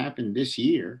about what happened this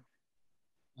year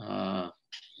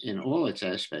in all its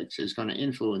aspects is going to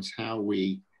influence how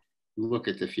we look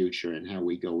at the future and how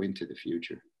we go into the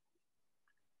future.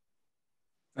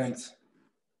 Thanks.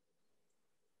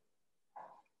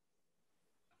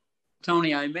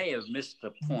 Tony, I may have missed the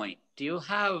point. Do you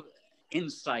have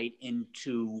insight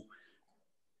into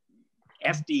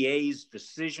FDA's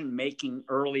decision-making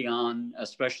early on,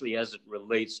 especially as it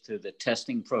relates to the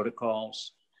testing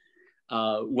protocols?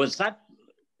 Was that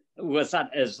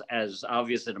as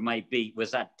obvious as it might be, was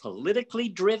that politically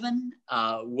driven?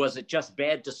 Was it just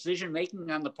bad decision-making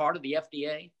on the part of the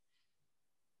FDA?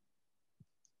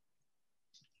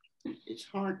 it's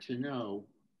hard to know.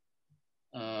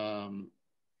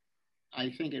 I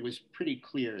think it was pretty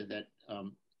clear that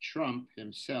Trump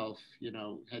himself,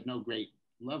 had no great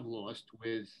love lost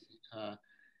with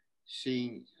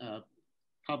seeing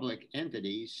public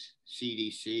entities,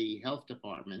 CDC, health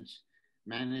departments,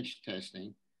 manage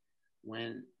testing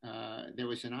when there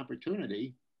was an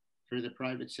opportunity for the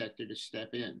private sector to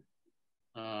step in.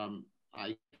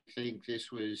 I think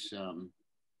this was,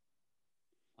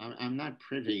 I'm not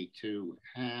privy to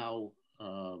how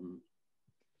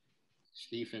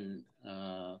Stephen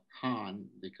Hahn,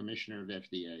 the commissioner of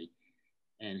FDA,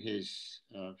 and his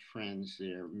friends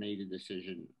there made a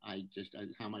decision.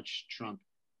 How much Trump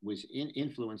was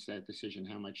influenced that decision,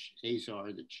 how much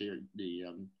Azar, the chair, the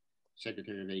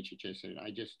secretary of HHS said, I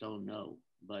just don't know.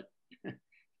 But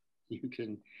you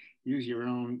can use your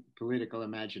own political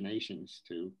imaginations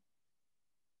to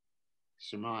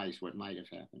surmise what might have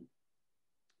happened.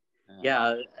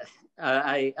 Yeah,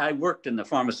 I worked in the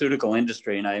pharmaceutical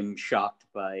industry, and I'm shocked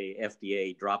by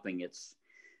FDA dropping its.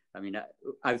 I mean,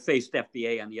 I've faced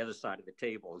FDA on the other side of the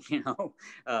table,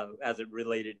 as it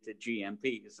related to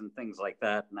GMPs and things like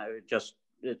that. And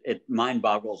it mind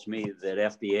boggles me that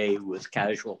FDA was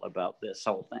casual about this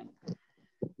whole thing.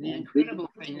 The incredible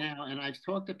thing now, and I've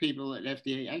talked to people at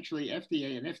FDA, actually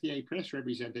FDA and FDA press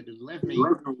representatives left me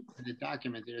the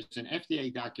document. There's an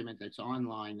FDA document that's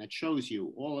online that shows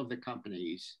you all of the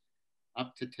companies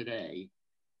up to today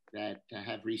that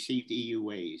have received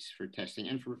EUAs for testing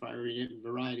and for a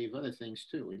variety of other things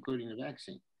too, including the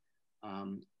vaccine.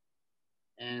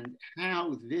 And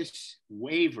how this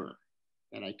waiver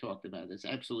that I talked about is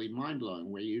absolutely mind-blowing,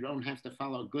 where you don't have to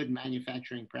follow good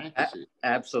manufacturing practices.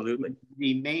 Absolutely. It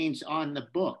remains on the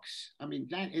books. I mean,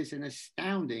 that is an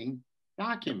astounding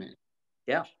document.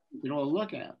 Yeah. You can all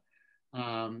look at.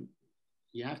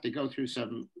 You have to go through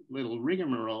some little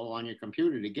rigmarole on your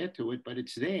computer to get to it, but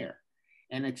it's there.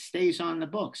 And it stays on the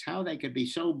books. How they could be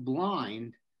so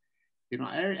blind,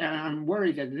 I'm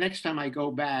worried that the next time I go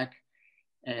back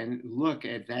and look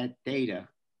at that data,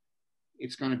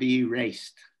 it's going to be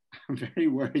erased. I'm very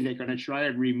worried they're going to try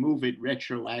to remove it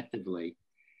retroactively.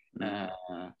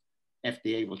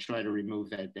 FDA will try to remove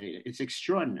that data. It's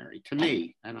extraordinary to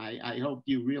me, and I hope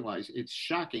you realize it's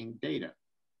shocking data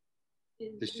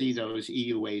to see those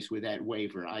EUAs with that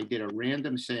waiver. I did a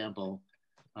random sample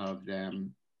of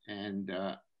them, and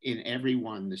in every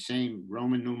one, the same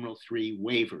Roman numeral 3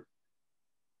 waiver.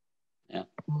 Yeah.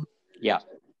 Yeah.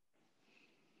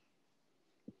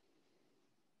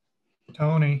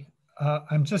 Tony,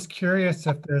 I'm just curious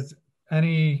if there's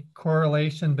any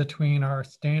correlation between our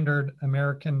standard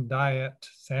American diet,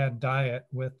 SAD diet,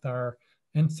 with our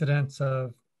incidence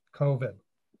of COVID.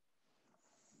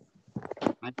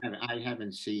 I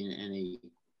haven't seen any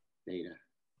data.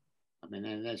 I mean,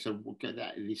 and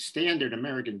the standard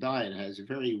American diet has a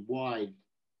very wide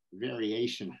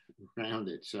variation around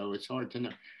it, so it's hard to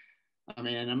know. I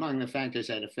mean, and among the factors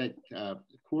that affect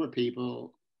poor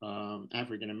people,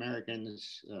 African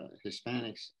Americans,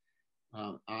 Hispanics,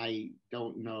 I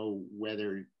don't know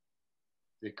whether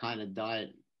the kind of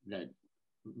diet that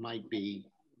might be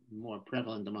more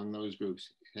prevalent among those groups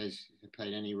has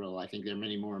played any role. I think there are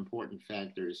many more important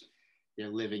factors. They're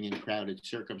living in crowded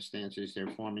circumstances.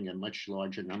 They're forming a much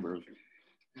larger number of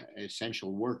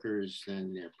essential workers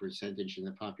than their percentage in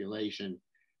the population,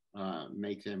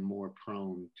 make them more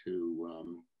prone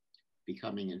to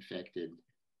becoming infected.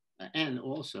 And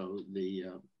also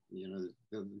the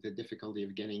difficulty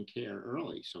of getting care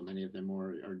early. So many of them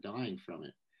are dying from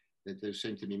it. That there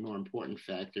seem to be more important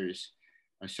factors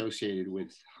associated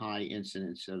with high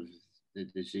incidence of the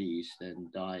disease than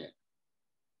diet.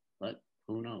 But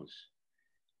who knows?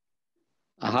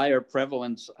 A higher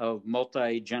prevalence of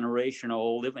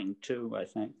multi-generational living too, I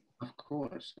think. Of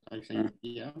course, I think,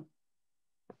 yeah.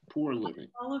 Poor living.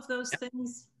 All of those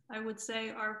things, I would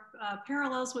say, are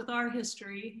parallels with our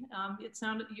history. It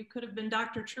sounded, you could have been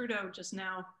Dr. Trudeau just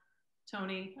now,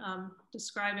 Tony,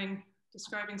 describing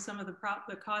some of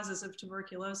the causes of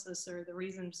tuberculosis or the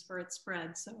reasons for its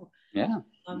spread. So yeah,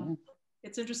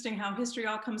 it's interesting how history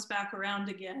all comes back around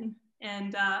again.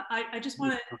 And I just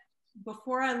want to,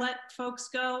 before I let folks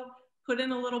go, put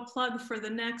in a little plug for the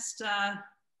next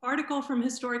article from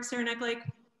Historic Saranac Lake.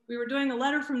 We were doing a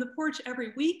letter from the porch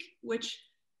every week, which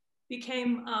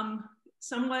became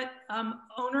somewhat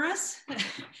onerous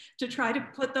to try to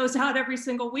put those out every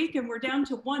single week. And we're down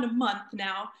to one a month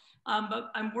now.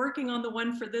 But I'm working on the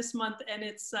one for this month, and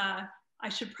it's, I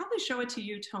should probably show it to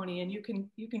you, Tony, and you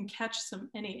can catch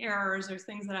any errors or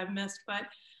things that I've missed. But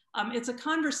it's a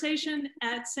conversation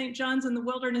at St. John's in the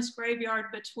Wilderness Graveyard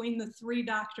between the 3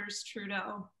 doctors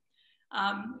Trudeau.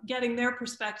 getting their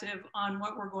perspective on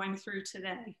what we're going through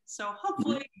today. So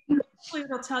hopefully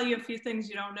it'll tell you a few things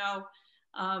you don't know.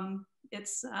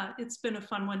 It's been a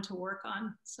fun one to work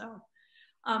on. So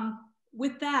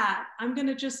with that, I'm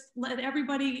gonna just let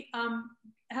everybody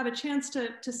have a chance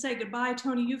to say goodbye.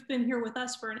 Tony, you've been here with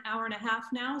us for an hour and a half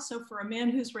now. So for a man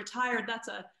who's retired, that's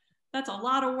a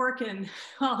lot of work in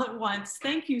all at once.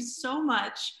 Thank you so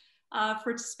much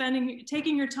for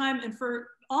taking your time and for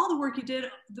all the work you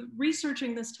did,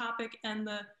 researching this topic and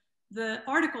the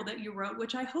article that you wrote,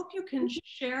 which I hope you can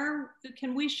share.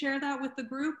 Can we share that with the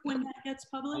group when that gets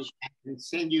published? I can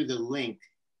send you the link.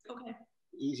 Okay.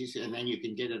 Easy, and then you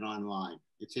can get it online.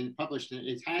 It's published.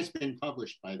 It has been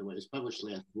published, by the way. It was published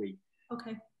last week.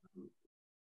 Okay.